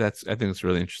 no, I think it's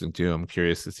really interesting too. I'm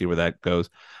curious to see where that goes.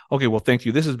 Okay, well, thank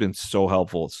you. This has been so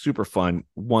helpful. Super fun.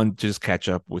 One, to just catch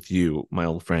up with you, my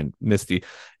old friend Misty,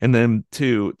 and then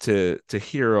two, to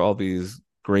hear all these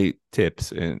great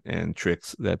tips and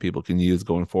tricks that people can use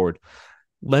going forward.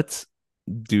 Let's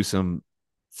do some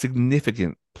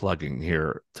significant plugging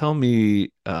here. Tell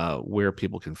me where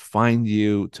people can find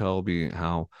you. Tell me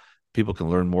how people can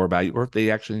learn more about you, or if they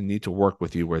actually need to work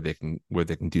with you, where they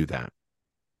can do that.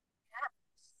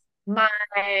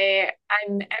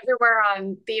 I'm everywhere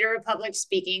on Theater of Public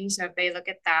Speaking. So if they look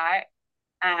at that,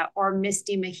 or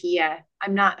Misty Mejia,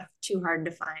 I'm not too hard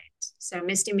to find. So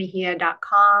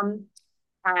mistymejia.com.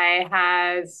 I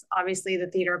have, obviously, the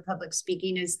Theater of Public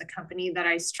Speaking is the company that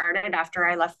I started after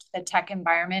I left the tech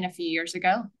environment a few years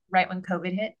ago, right when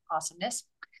COVID hit. Awesomeness.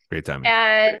 Great timing.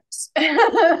 And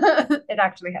it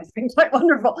actually has been quite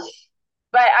wonderful.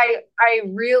 But I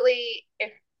really,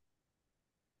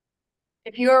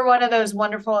 if you are one of those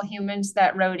wonderful humans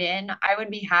that wrote in, I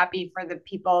would be happy for the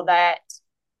people that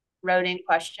wrote in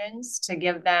questions to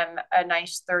give them a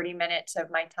nice 30 minutes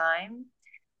of my time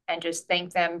and just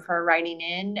thank them for writing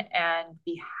in and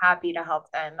be happy to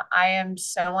help them. I am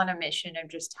so on a mission of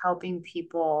just helping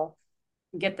people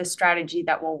get the strategy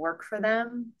that will work for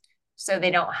them so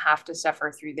they don't have to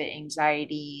suffer through the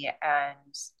anxiety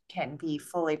and can be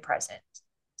fully present.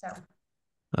 So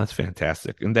that's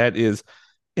fantastic. And that is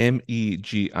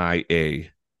Megia.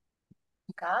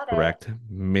 Got it. Correct.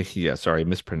 Mejia. Sorry, I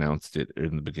mispronounced it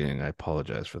in the beginning. I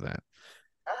apologize for that.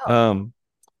 Oh.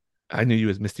 I knew you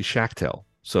as Misty Schachtel.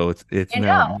 So it's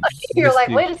now. You're Misty, like,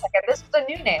 wait a second, this is a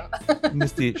new name.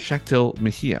 Misty Schachtel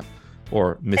Mejia.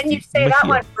 Or Misty And you say Mejia. That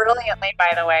one brilliantly,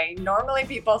 by the way. Normally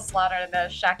people slaughter the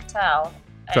Schachtel.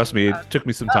 Trust me, it took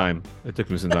me some time. It took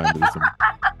me some time to do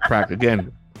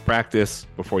some practice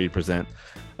before you present.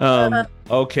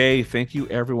 Okay, thank you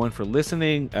everyone for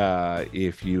listening.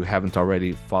 If you haven't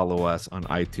already, follow us on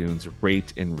iTunes,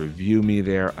 rate and review me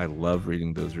there. I love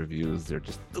reading those reviews. They're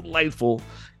just delightful.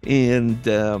 And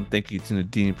thank you to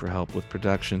Nadine for help with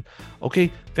production.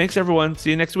 Okay, thanks everyone. See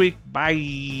you next week.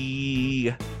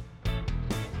 Bye.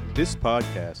 This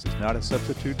podcast is not a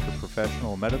substitute for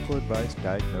professional medical advice,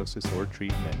 diagnosis, or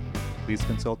treatment. Please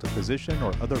consult a physician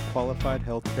or other qualified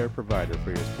healthcare provider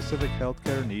for your specific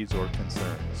healthcare needs or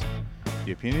concerns.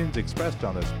 The opinions expressed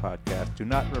on this podcast do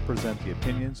not represent the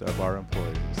opinions of our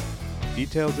employees.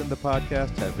 Details in the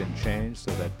podcast have been changed so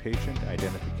that patient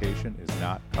identification is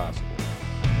not possible.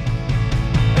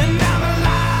 And I'm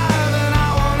alive and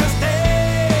I wanna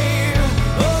stay.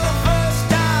 For the first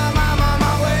time I'm on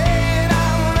my way and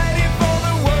I'm ready for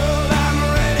the world. I'm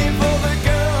ready for the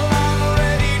girl I'm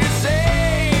ready to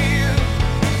save.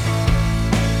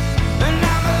 And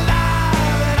I'm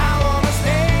alive and I wanna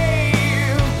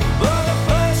stay. For the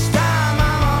first time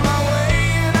I'm on my way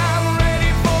and I'm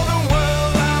ready for the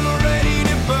world. I'm ready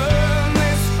to burn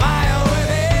this fire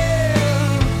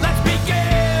within. Let's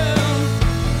begin.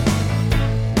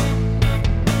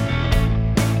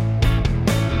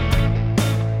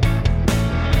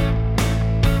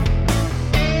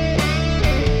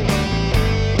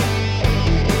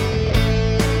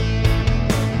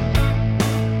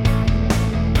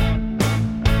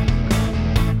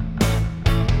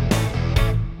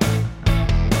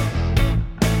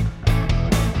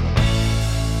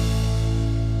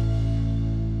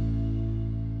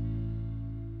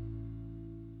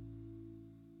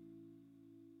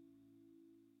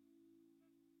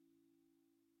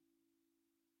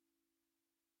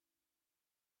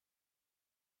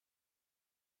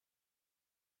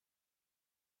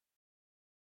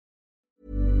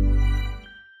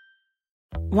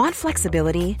 Want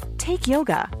flexibility? Take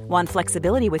yoga. Want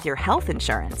flexibility with your health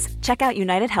insurance? Check out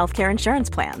United Healthcare Insurance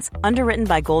Plans. Underwritten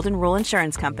by Golden Rule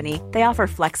Insurance Company, they offer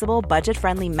flexible,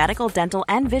 budget-friendly medical, dental,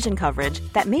 and vision coverage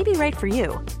that may be right for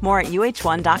you. More at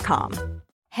uh1.com.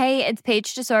 Hey, it's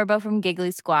Paige DeSorbo from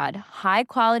Giggly Squad. High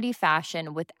quality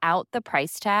fashion without the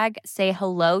price tag. Say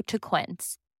hello to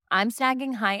Quince. I'm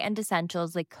snagging high-end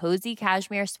essentials like cozy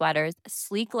cashmere sweaters,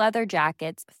 sleek leather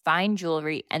jackets, fine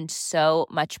jewelry, and so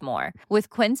much more. With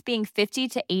Quince being 50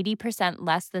 to 80%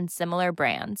 less than similar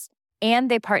brands.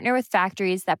 And they partner with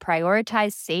factories that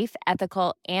prioritize safe,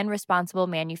 ethical, and responsible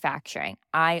manufacturing.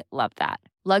 I love that.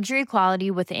 Luxury quality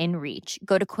within reach.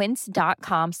 Go to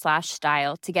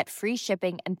quince.com/style to get free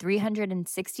shipping and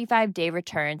 365-day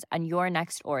returns on your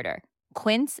next order.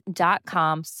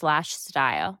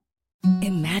 Quince.com/style.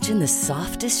 Imagine the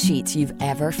softest sheets you've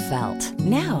ever felt.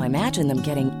 Now imagine them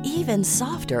getting even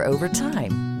softer over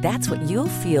time. That's what you'll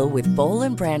feel with Boll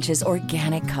 & Branch's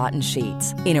organic cotton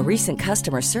sheets. In a recent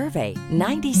customer survey,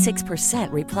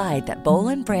 96% replied that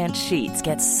Boll & Branch sheets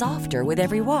get softer with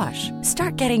every wash.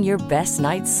 Start getting your best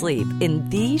night's sleep in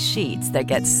these sheets that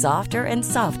get softer and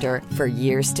softer for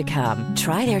years to come.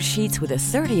 Try their sheets with a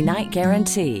 30-night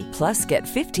guarantee. Plus, get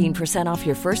 15% off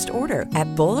your first order at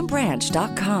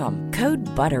bollandbranch.com. Code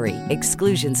BUTTERY.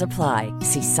 Exclusions apply.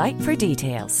 See site for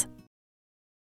details.